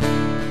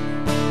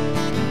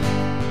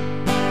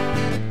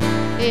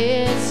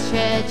 It's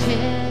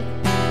tragic.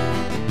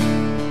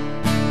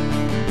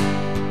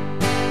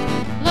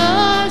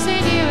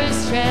 Losing you is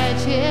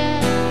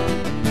tragic.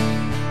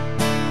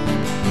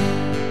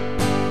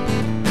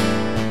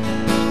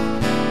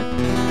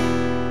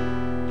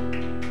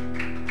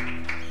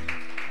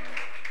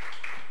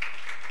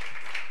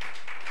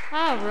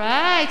 All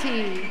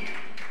righty.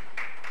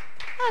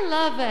 I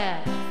love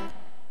that.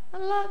 I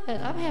love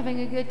it. I'm having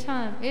a good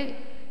time.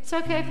 It's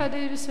okay if I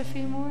do just a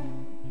few more?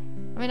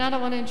 I mean, I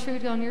don't want to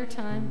intrude on your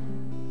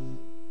time.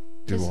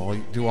 Do all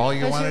you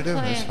want to do.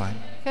 That's fine.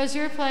 Because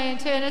you're playing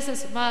too, and this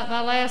is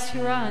my last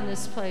hurrah in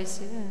this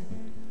place. Yeah.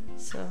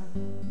 So.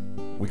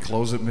 We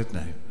close at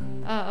midnight.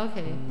 Oh,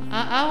 okay.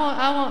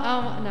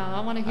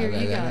 I want to hear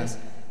you guys.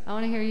 I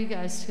want to hear you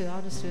guys too.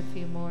 I'll just do a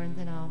few more, and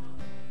then I'll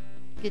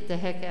get the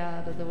heck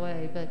out of the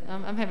way. But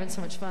I'm having so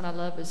much fun. I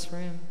love this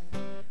room. You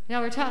know,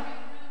 we're talking.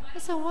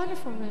 It's a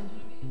wonderful room.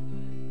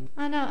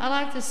 I know. I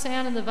like the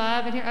sound and the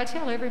vibe in here. I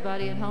tell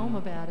everybody at home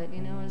about it.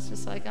 You know, it's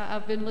just like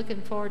I've been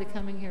looking forward to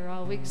coming here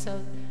all week.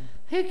 So,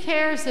 who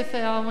cares if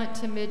they all went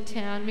to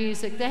Midtown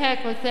Music? The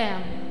heck with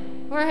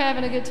them. We're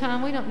having a good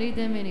time. We don't need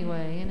them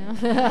anyway. You know.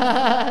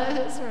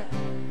 That's right.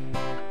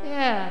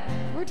 Yeah,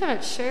 we're talking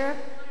about Sheriff.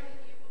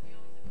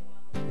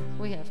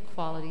 We have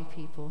quality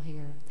people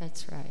here.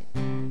 That's right.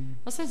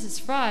 Well, since it's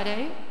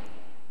Friday,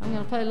 I'm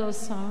going to play a little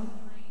song.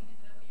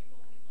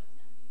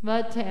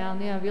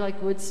 Mudtown, yeah, it'd be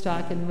like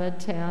Woodstock in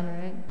Mudtown,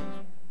 right?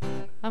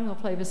 I'm going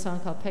to play this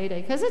song called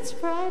Payday because it's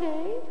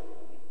Friday.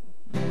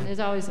 And it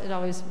always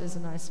is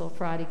a nice little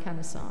Friday kind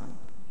of song.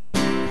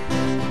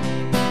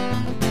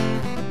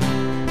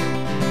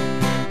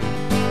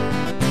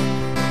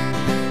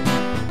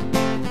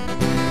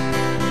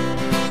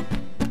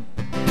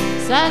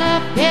 Sign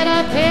up,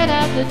 head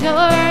out the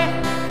door.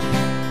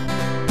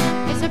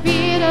 It's a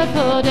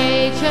beautiful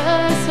day,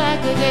 just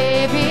like the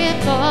day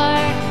before.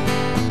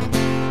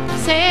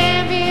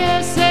 Same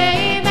view,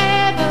 same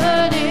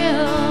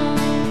avenue,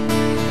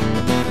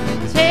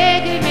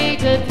 taking me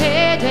to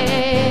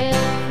payday.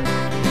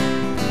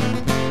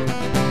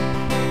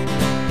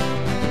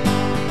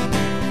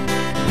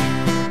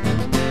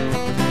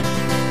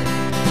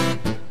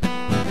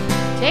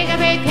 Take a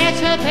break,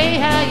 catch up, hey,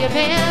 how you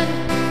been?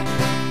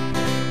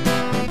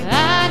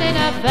 Not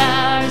enough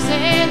hours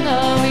in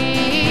the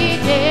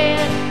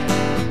weekend.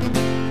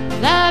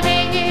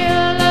 Loving you,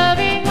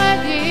 loving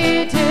what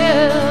you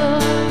do,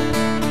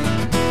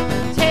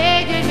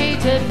 taking me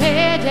to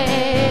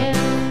payday.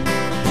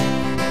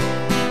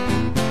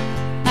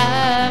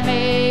 I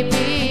may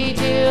be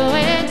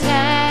doing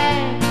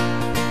time,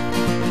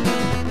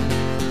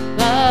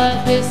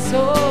 but this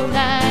old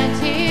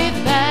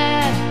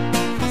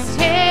 95 is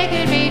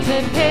taking me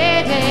to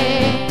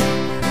payday.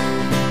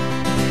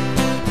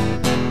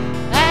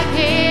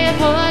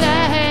 What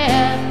I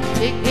have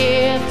to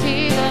give to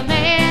the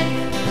man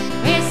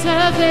is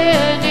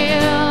something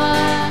new,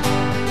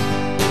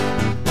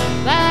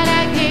 but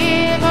I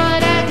give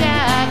what I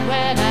got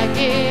when I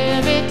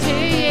give it to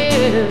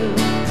you.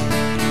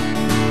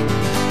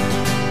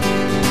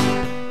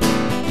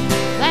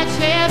 That's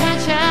it, by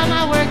the time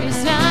my work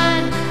is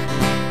done,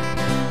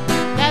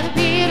 another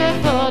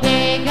beautiful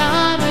day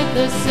gone with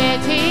the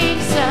setting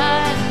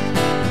sun.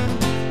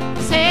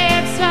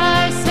 Same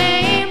stars,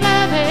 same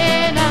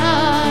loving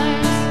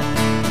arms,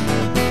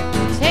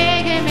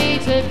 taking me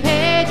to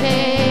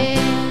payday.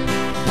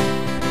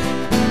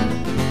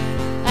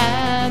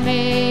 I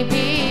may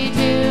be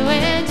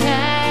doing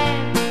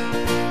time,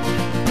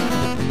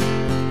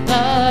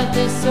 but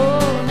this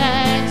old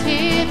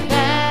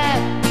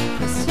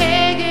 95 is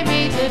taking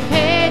me to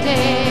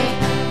payday.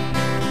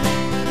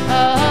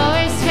 Oh,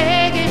 it's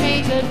taking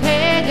me to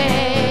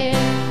payday.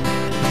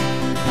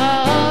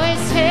 Oh,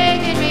 it's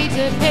taking me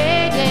to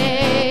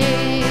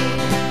payday.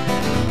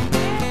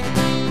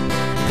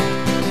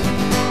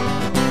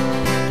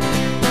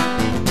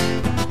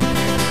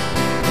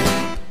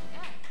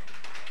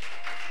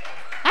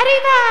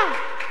 Arriba!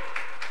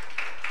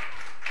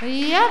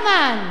 Yeah,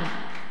 man.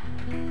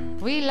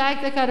 We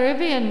like the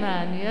Caribbean,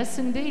 man. Yes,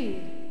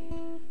 indeed.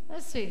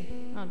 Let's see.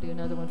 I'll do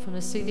another one from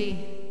the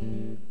CD.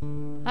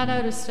 I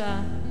noticed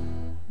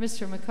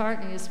Mr.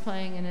 McCartney is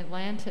playing in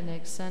Atlanta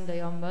next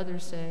Sunday on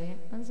Mother's Day.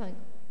 I was like,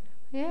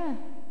 yeah,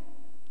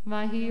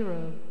 my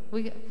hero.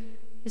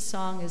 His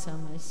song is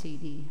on my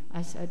CD.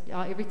 I said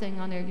everything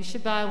on there. You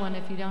should buy one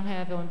if you don't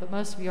have one, but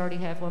most of you already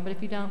have one. But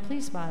if you don't,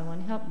 please buy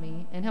one. Help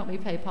me, and help me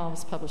pay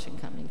Paul's publishing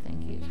company.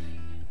 Thank you.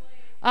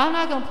 I'm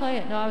not going to play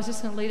it. No, I was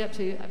just going to lead up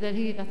to that.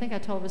 I think I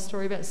told a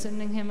story about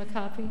sending him a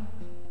copy.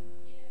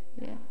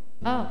 Yeah.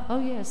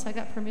 Oh yes, I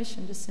got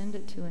permission to send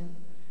it to him.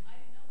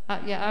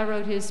 Yeah, I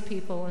wrote his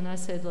people, and I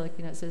said, look,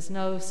 it says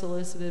no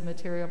solicited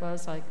material. But I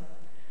was like,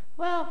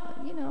 well,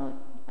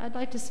 I'd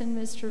like to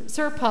send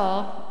Sir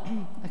Paul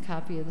a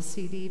copy of the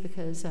CD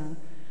because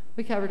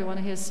we covered one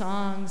of his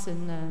songs,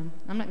 and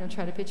I'm not going to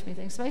try to pitch me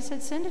things. So I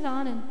said, send it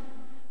on, and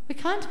we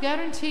can't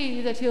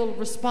guarantee that he'll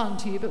respond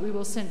to you, but we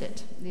will send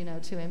it,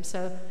 to him.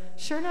 So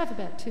sure enough,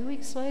 about 2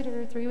 weeks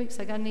later, 3 weeks,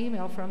 I got an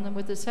email from them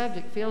with the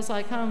subject, Feels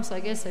Like Home. So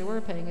I guess they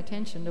were paying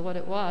attention to what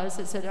it was.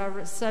 It said,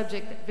 our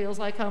subject, Feels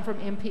Like Home from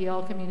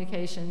MPL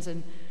Communications,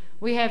 and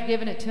we have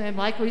given it to him.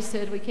 Like we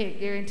said, we can't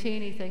guarantee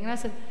anything. And I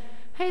said,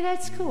 hey,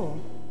 that's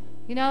cool.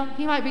 He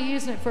might be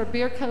using it for a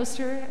beer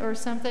coaster or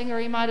something, or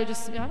he might have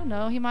just, I don't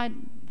know, he might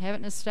have it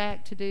in a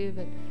stack to do.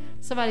 But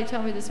somebody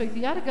told me this week,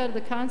 you ought to go to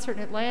the concert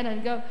in Atlanta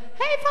and go,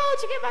 hey, Paul,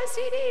 did you get my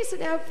CD? Sit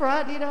down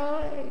front,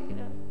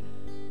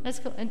 That's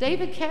cool. And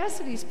David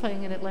Cassidy's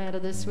playing in Atlanta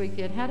this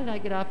weekend. How did I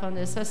get off on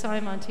this? I saw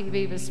him on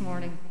TV this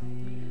morning.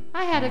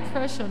 I had a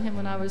crush on him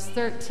when I was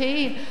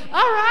 13.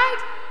 All right.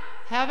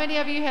 How many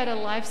of you had a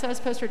life-size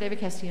poster of David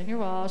Cassidy on your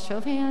wall? Show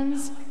of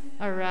hands.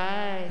 All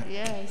right.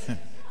 Yes.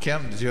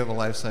 Kim, did you have a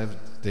life-size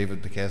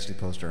David Cassidy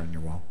poster on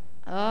your wall?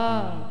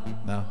 Oh.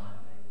 No.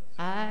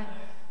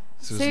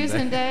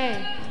 Susan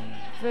Day.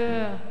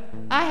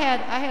 I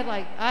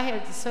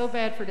had so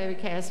bad for David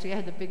Cassidy. I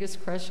had the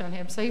biggest crush on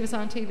him. So he was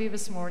on TV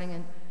this morning,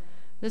 and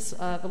this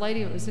the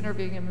lady that was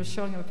interviewing him was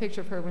showing him a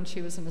picture of her when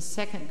she was in the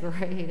 2nd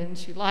grade, and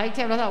she liked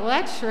him. And I thought, well,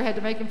 that sure had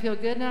to make him feel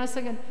good. And I was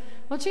thinking,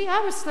 well, gee, I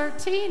was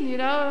 13, you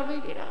know. I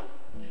mean, you know.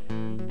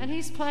 And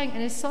he's playing,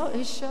 and his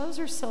shows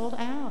are sold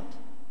out.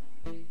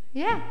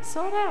 Yeah,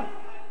 sold out.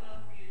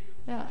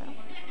 Yeah.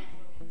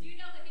 Do you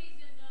know that he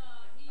is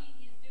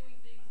doing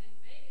things in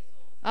Vegas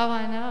all the time? Oh,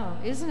 I know.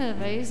 Isn't it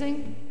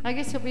amazing? I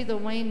guess he'll be the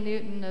Wayne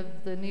Newton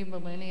of the new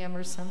millennium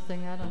or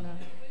something. I don't know.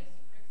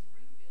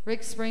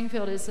 Rick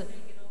Springfield isn't.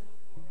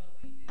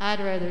 I'd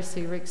rather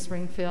see Rick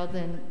Springfield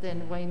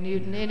than Wayne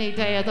Newton any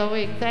day of the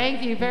week.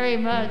 Thank you very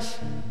much.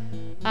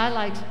 I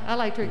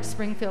liked Rick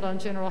Springfield on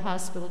General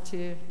Hospital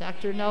too.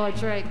 Dr. Noah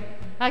Drake.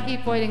 I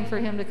keep waiting for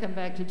him to come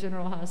back to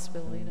General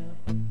Hospital, you know.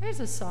 There's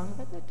a song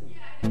about that too.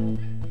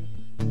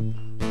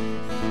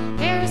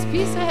 Here's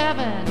Piece of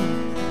Heaven.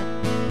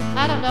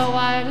 I don't know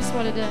why, I just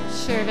wanted to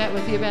share that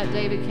with you about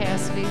David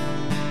Cassidy.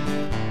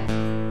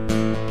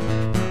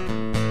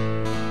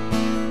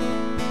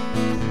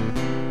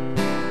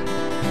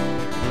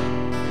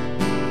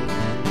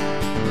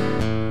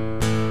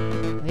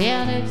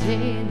 In a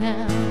day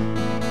now,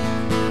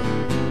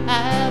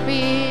 I'll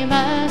be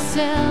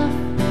myself.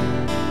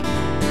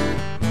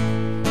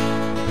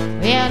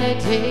 In a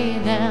day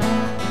now,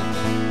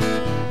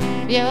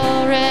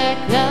 you'll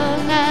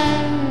recognize.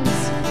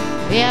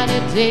 In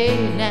a day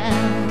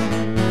now,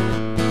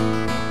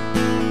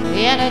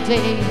 in a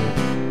day,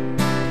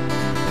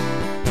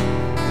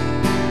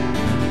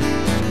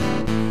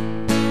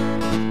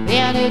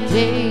 in a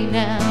day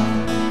now,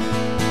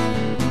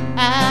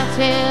 I'll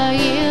tell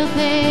you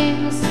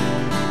things,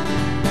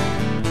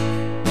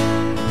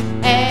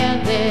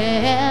 and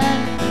then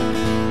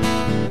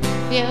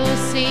you'll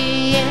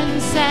see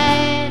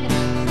inside.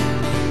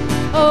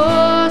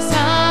 Oh,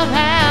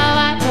 somehow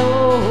I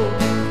know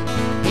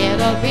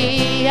it'll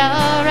be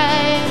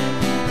alright.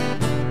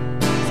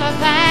 So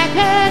how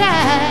could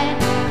I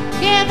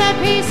give a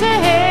piece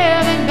of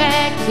heaven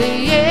back to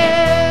you?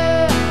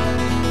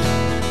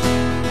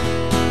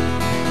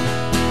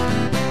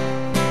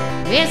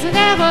 Isn't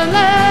that what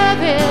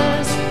love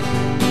is?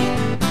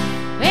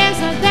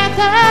 Isn't that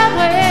the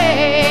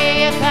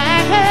way? If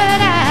I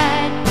could,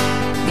 I'd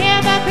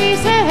give a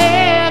piece of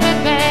heaven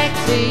back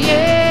to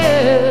you.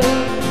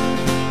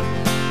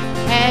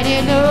 And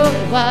you know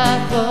what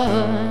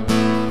for?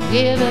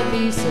 Give a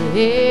piece of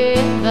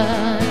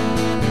heaven.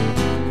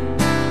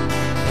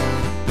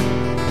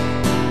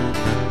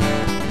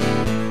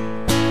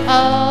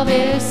 All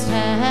this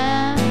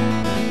time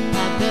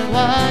I've been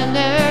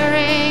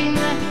wondering,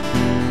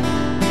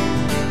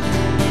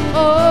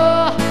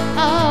 oh,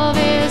 all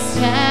this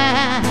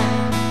time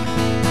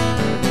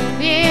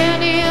you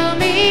knew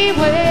me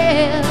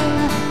well.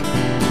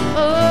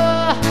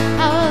 Oh,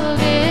 all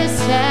this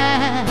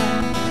time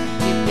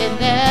you've been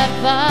there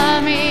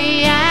for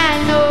me, I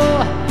know.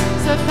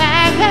 So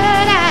how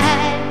could I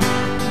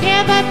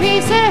give a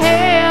piece of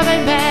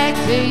heaven back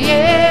to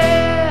you?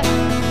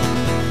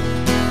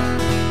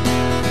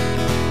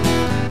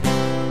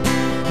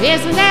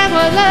 Isn't that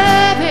what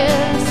love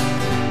is?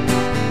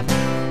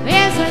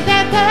 Isn't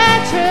that the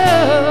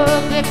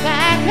truth? If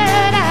I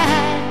could,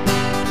 I'd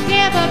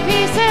give a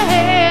piece of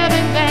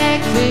heaven back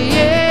to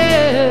you.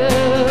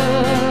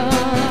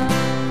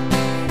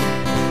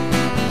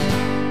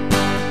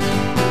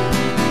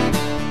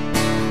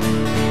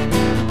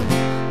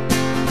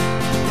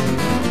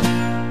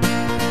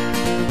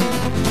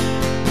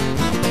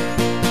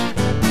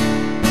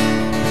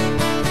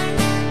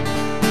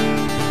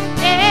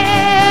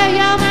 Yeah,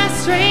 you're my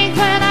strength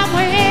when I'm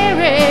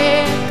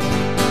weary.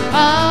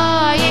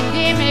 Oh, you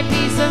give me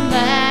peace of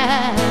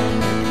mind.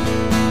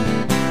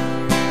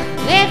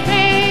 Lift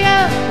me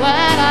up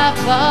when I'm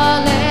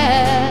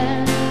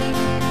falling.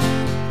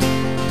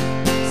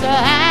 So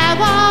I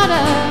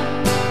wanna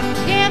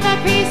give a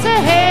piece of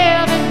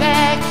heaven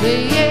back to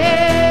you.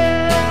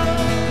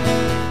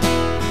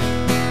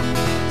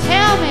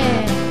 Tell me,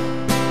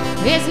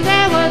 isn't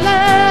that what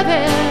love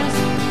is?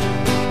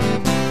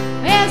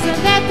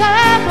 Isn't that the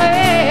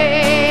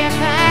way? If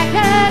I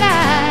could,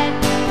 I'd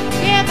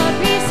give a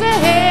piece of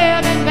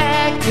heaven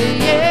back to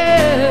you.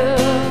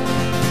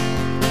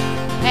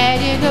 And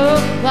you know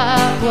I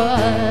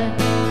would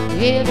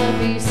give a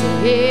piece of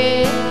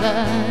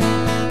heaven.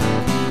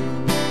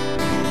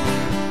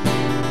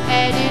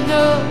 And you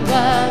know I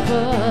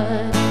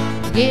would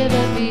give a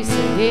piece of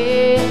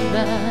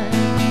heaven.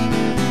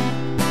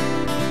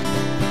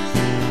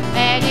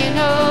 And you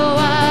know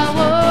I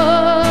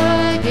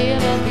would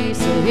give a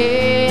piece of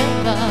heaven.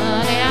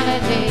 And a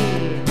day,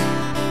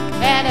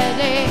 and a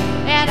day,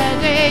 and a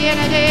day, and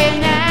a day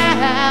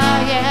now,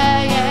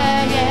 yeah,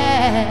 yeah,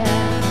 yeah.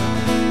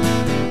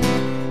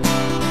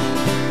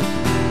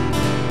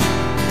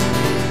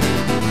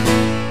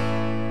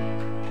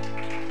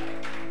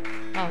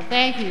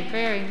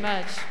 very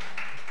much.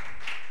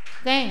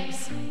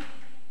 Thanks.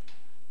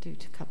 Do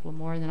a couple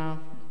more, and then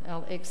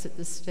I'll exit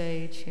the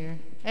stage here.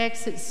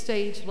 Exit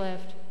stage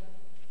left.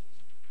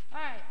 All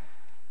right.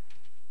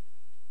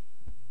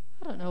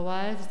 I don't know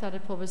why. I just thought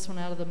I'd pull this one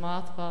out of the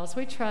mothballs.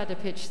 We tried to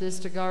pitch this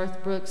to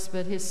Garth Brooks,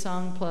 but his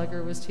song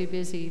plugger was too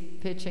busy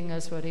pitching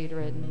us what he'd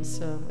written,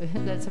 so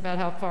that's about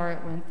how far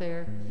it went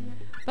there.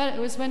 But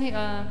it was when he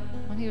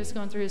was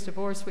going through his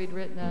divorce, we'd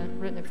written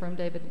it for him,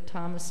 David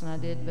Thomas and I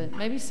did, but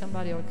maybe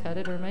somebody will cut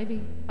it, or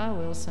maybe I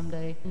will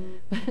someday.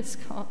 But it's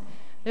called,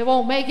 it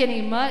won't make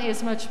any money,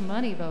 as much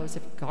money, though, as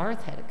if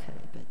Garth had to cut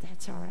it, but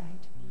that's all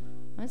right.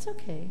 That's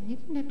okay. He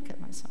didn't have to cut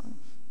my song.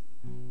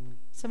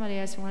 Somebody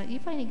asked me, you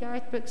play any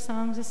Garth Brooks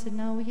songs? I said,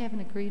 no, we have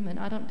an agreement.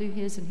 I don't do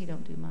his and he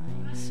don't do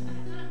mine. So.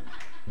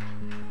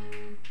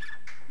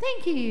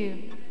 Thank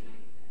you.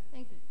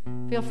 Thank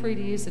you. Feel free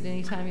to use it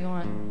anytime you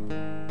want.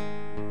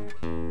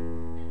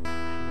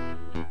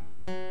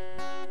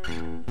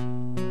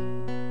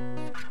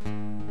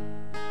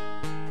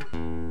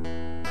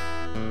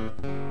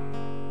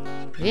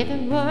 If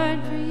it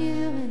weren't for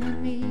you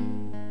and me,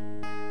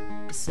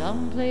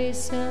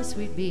 someplace else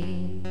we'd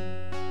be.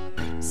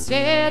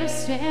 Instead of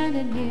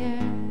standing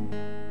here,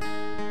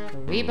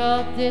 we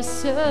both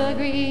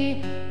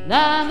disagree.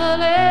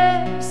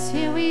 Nonetheless,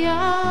 here we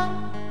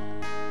are,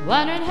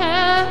 wondering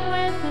how it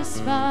went this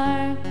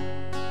far.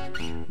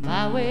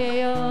 My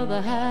way or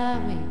the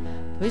highway,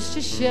 push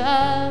to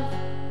shove.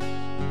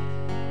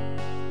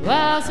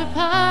 Worlds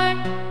apart,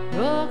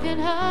 broken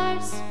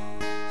hearts,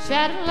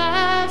 shattered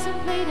lives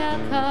and played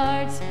out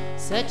cards.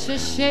 Such a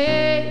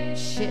shame,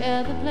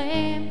 share the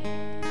blame.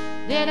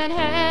 Didn't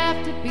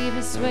have to be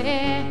this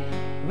way.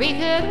 We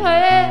could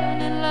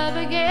win and love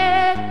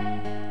again.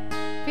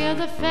 Feel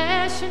the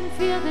fashion,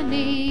 feel the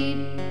need.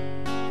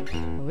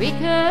 We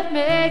could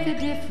make a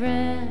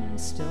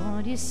difference,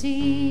 don't you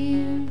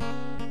see?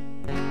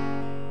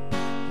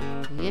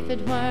 If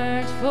it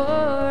weren't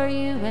for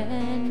you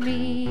and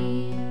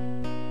me.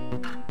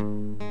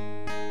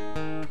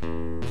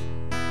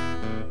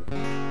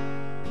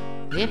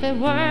 If it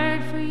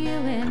weren't for you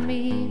and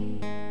me,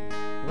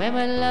 when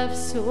we loved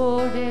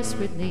so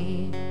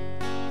desperately,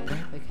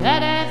 we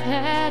could have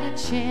had a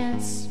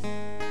chance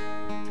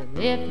to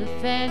live the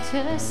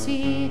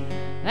fantasy.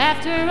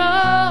 After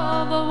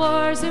all the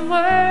wars and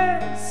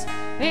words,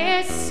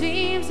 it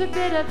seems a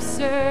bit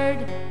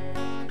absurd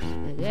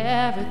that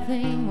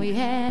everything we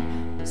had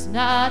was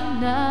not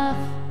enough.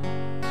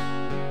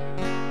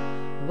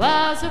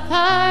 Walls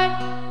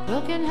apart,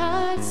 broken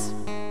hearts,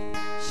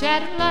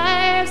 shattered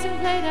lives and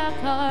played out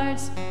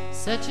cards.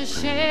 Such a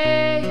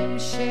shame,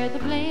 share the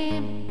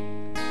blame.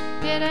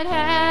 Didn't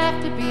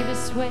have to be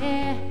this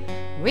way.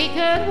 We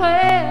could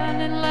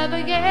win and love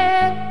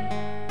again.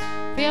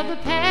 Feel the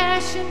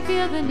passion,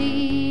 feel the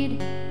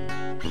need.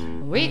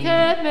 We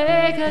could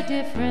make a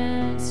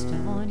difference,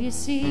 don't you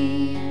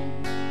see?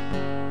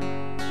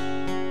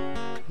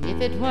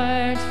 If it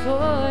weren't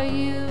for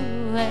you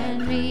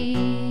and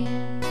me.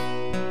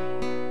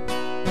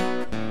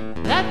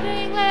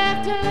 Nothing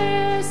left to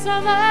lose,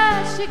 so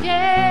much to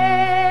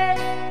gain.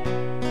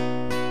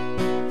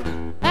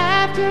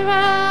 After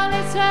all,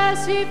 it's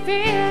us who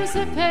feels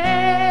the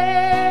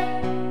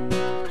pain.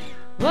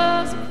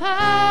 Worlds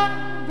apart,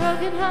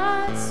 broken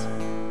hearts,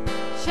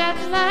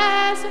 shattered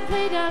lives and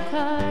played out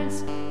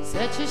cards.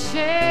 Such a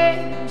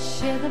shame,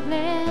 share the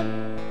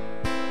blame.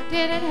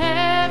 Didn't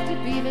have to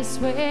be this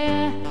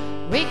way.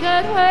 We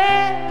could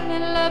win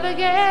and love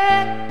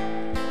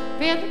again.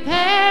 Feel the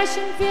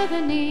passion, feel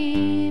the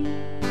need.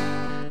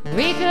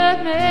 We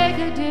could make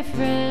a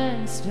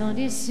difference, don't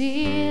you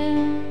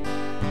see?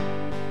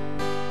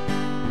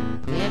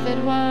 If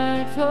it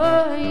weren't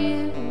for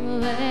you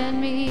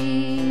and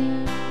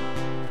me.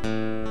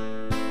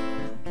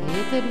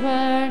 If it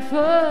weren't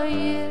for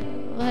you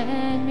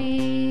and me.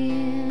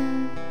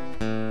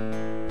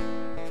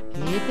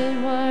 If it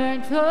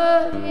weren't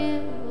for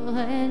you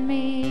and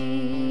me.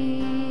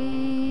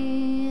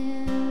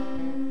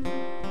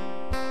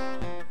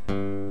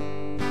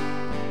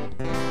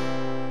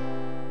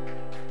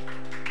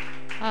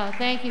 Oh,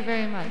 thank you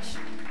very much.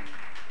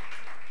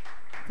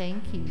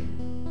 Thank you.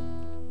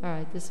 All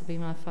right, this will be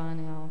my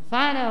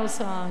final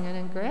song, and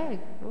then Greg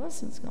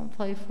Wilson's going to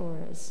play for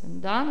us,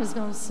 and Donna's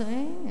going to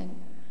sing. And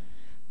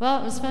well,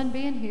 it was fun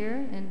being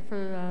here, and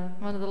for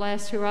one of the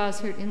last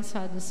hurrahs here at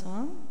Inside the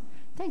Song.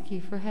 Thank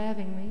you for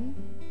having me.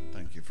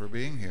 Thank you for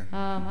being here.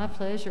 My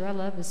pleasure. I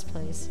love this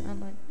place.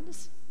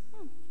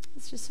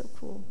 It's just so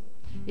cool.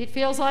 It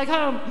feels like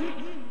home.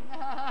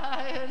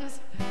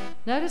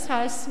 Notice how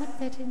I snuck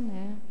that in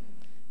there.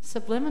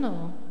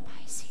 Subliminal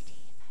by CD.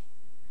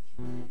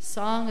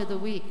 Song of the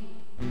Week.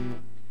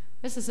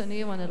 This is a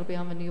new one. It'll be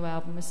on the new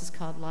album. This is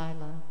called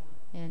Lila.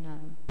 And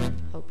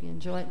hope you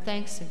enjoy it.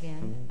 Thanks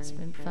again. It's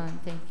been fun.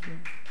 Thank you.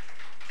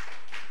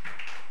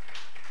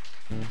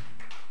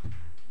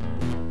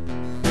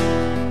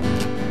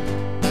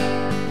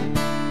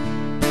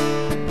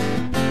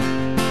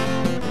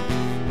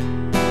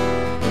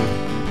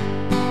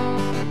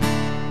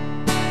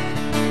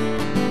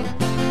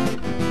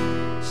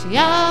 She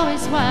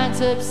always winds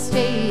up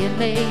staying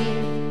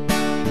late.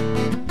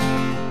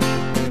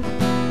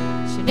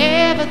 She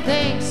never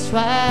thinks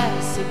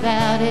twice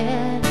about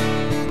it.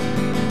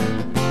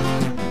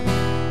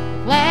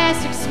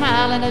 Plastic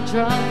smile and a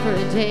drunk for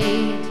a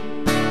date.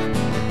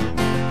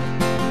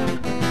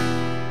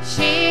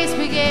 She's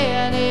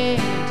beginning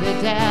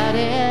to doubt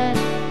it.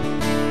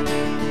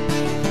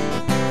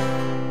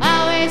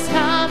 Always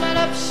coming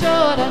up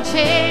short on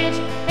change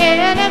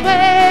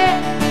anyway.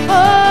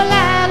 Oh,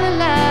 la la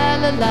la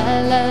la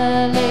la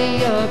la, lay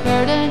your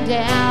burden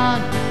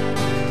down.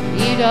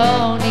 You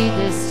don't need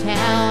this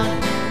town.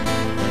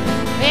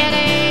 It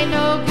ain't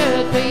no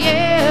good for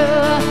you.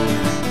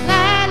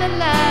 La la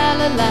la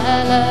la la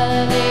la,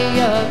 lay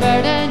your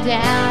burden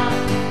down.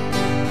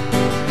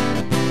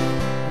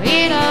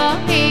 We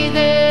don't need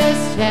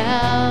this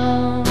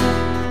town.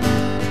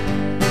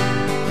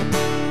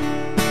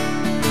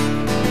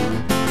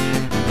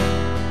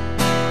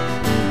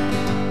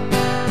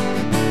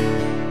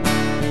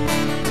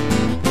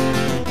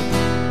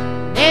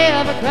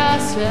 Never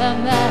crossed her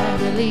mind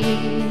to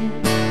leave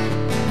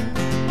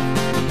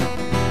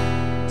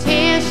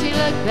till she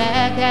looked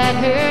back at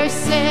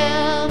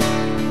herself.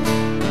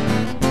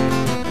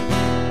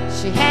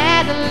 She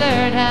had to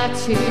learn how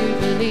to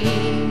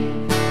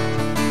believe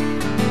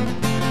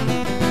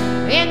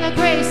in the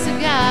grace of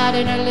God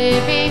in her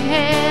living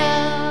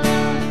hell.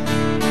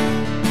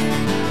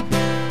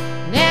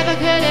 Never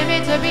could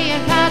admit to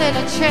being caught in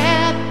a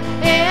trap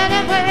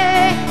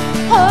anyway.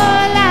 Oh,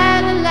 la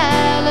la la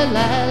la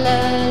la la,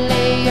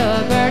 lay your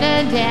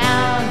burden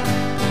down.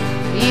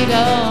 You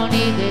don't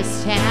need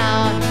this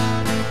town.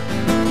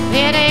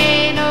 It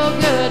ain't no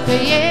good for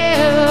you.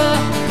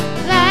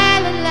 La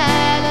la la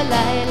la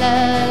la la,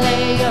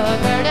 lay your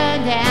burden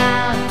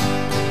down.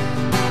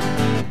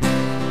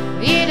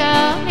 You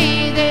don't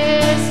need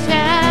this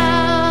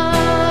town.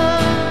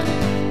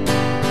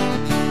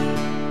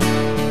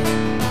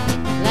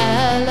 La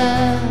la.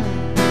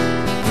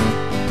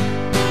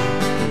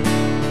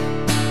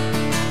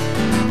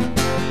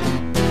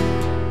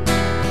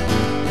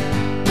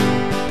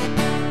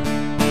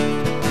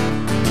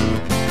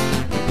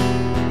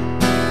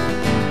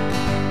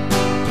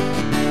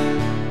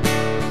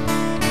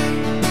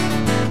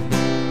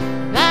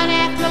 Run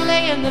after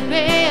laying the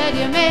bed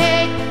you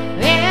made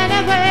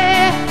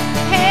anyway.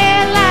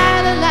 Hey, la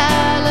la la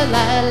la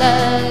la la,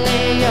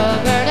 lay your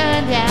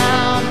burden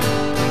down.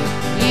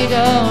 You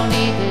don't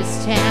need this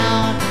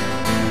town.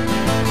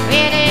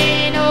 It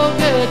ain't no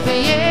good for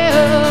you.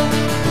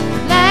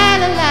 La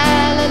la la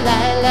la la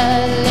la,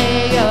 lay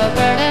your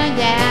burden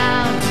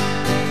down.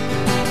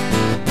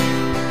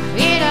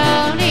 We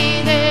don't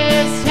need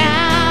this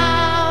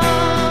town.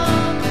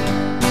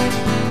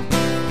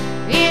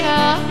 We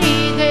don't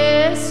need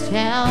this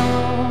town.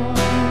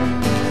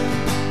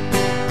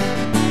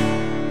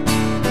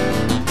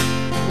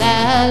 La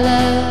la.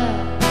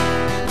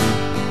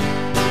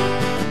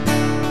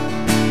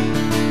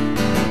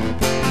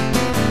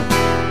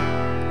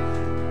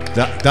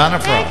 Donna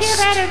Frost. Thank you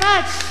very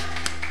much.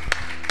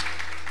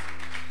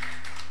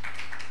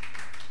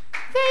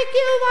 Thank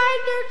you,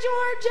 Winder,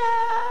 Georgia.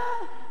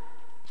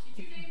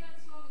 Did you name that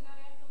song? Is that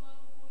after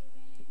Love According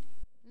to Me?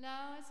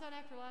 No, it's not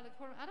after Lila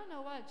Court. I don't know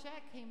why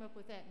Jack came up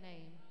with that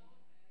name.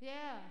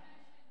 Yeah,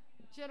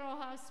 General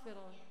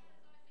Hospital.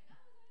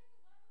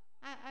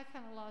 I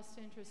kind of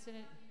lost interest in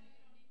it.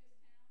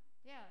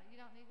 Yeah, you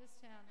don't need this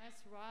town.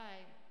 That's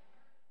right.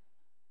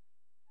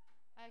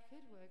 I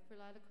could work for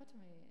Lila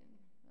Courtney.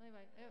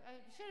 Anyway,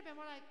 it should have been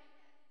more like,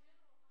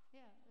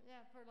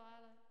 yeah, for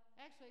Lila.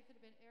 Actually, it could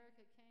have been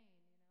Erica Kane.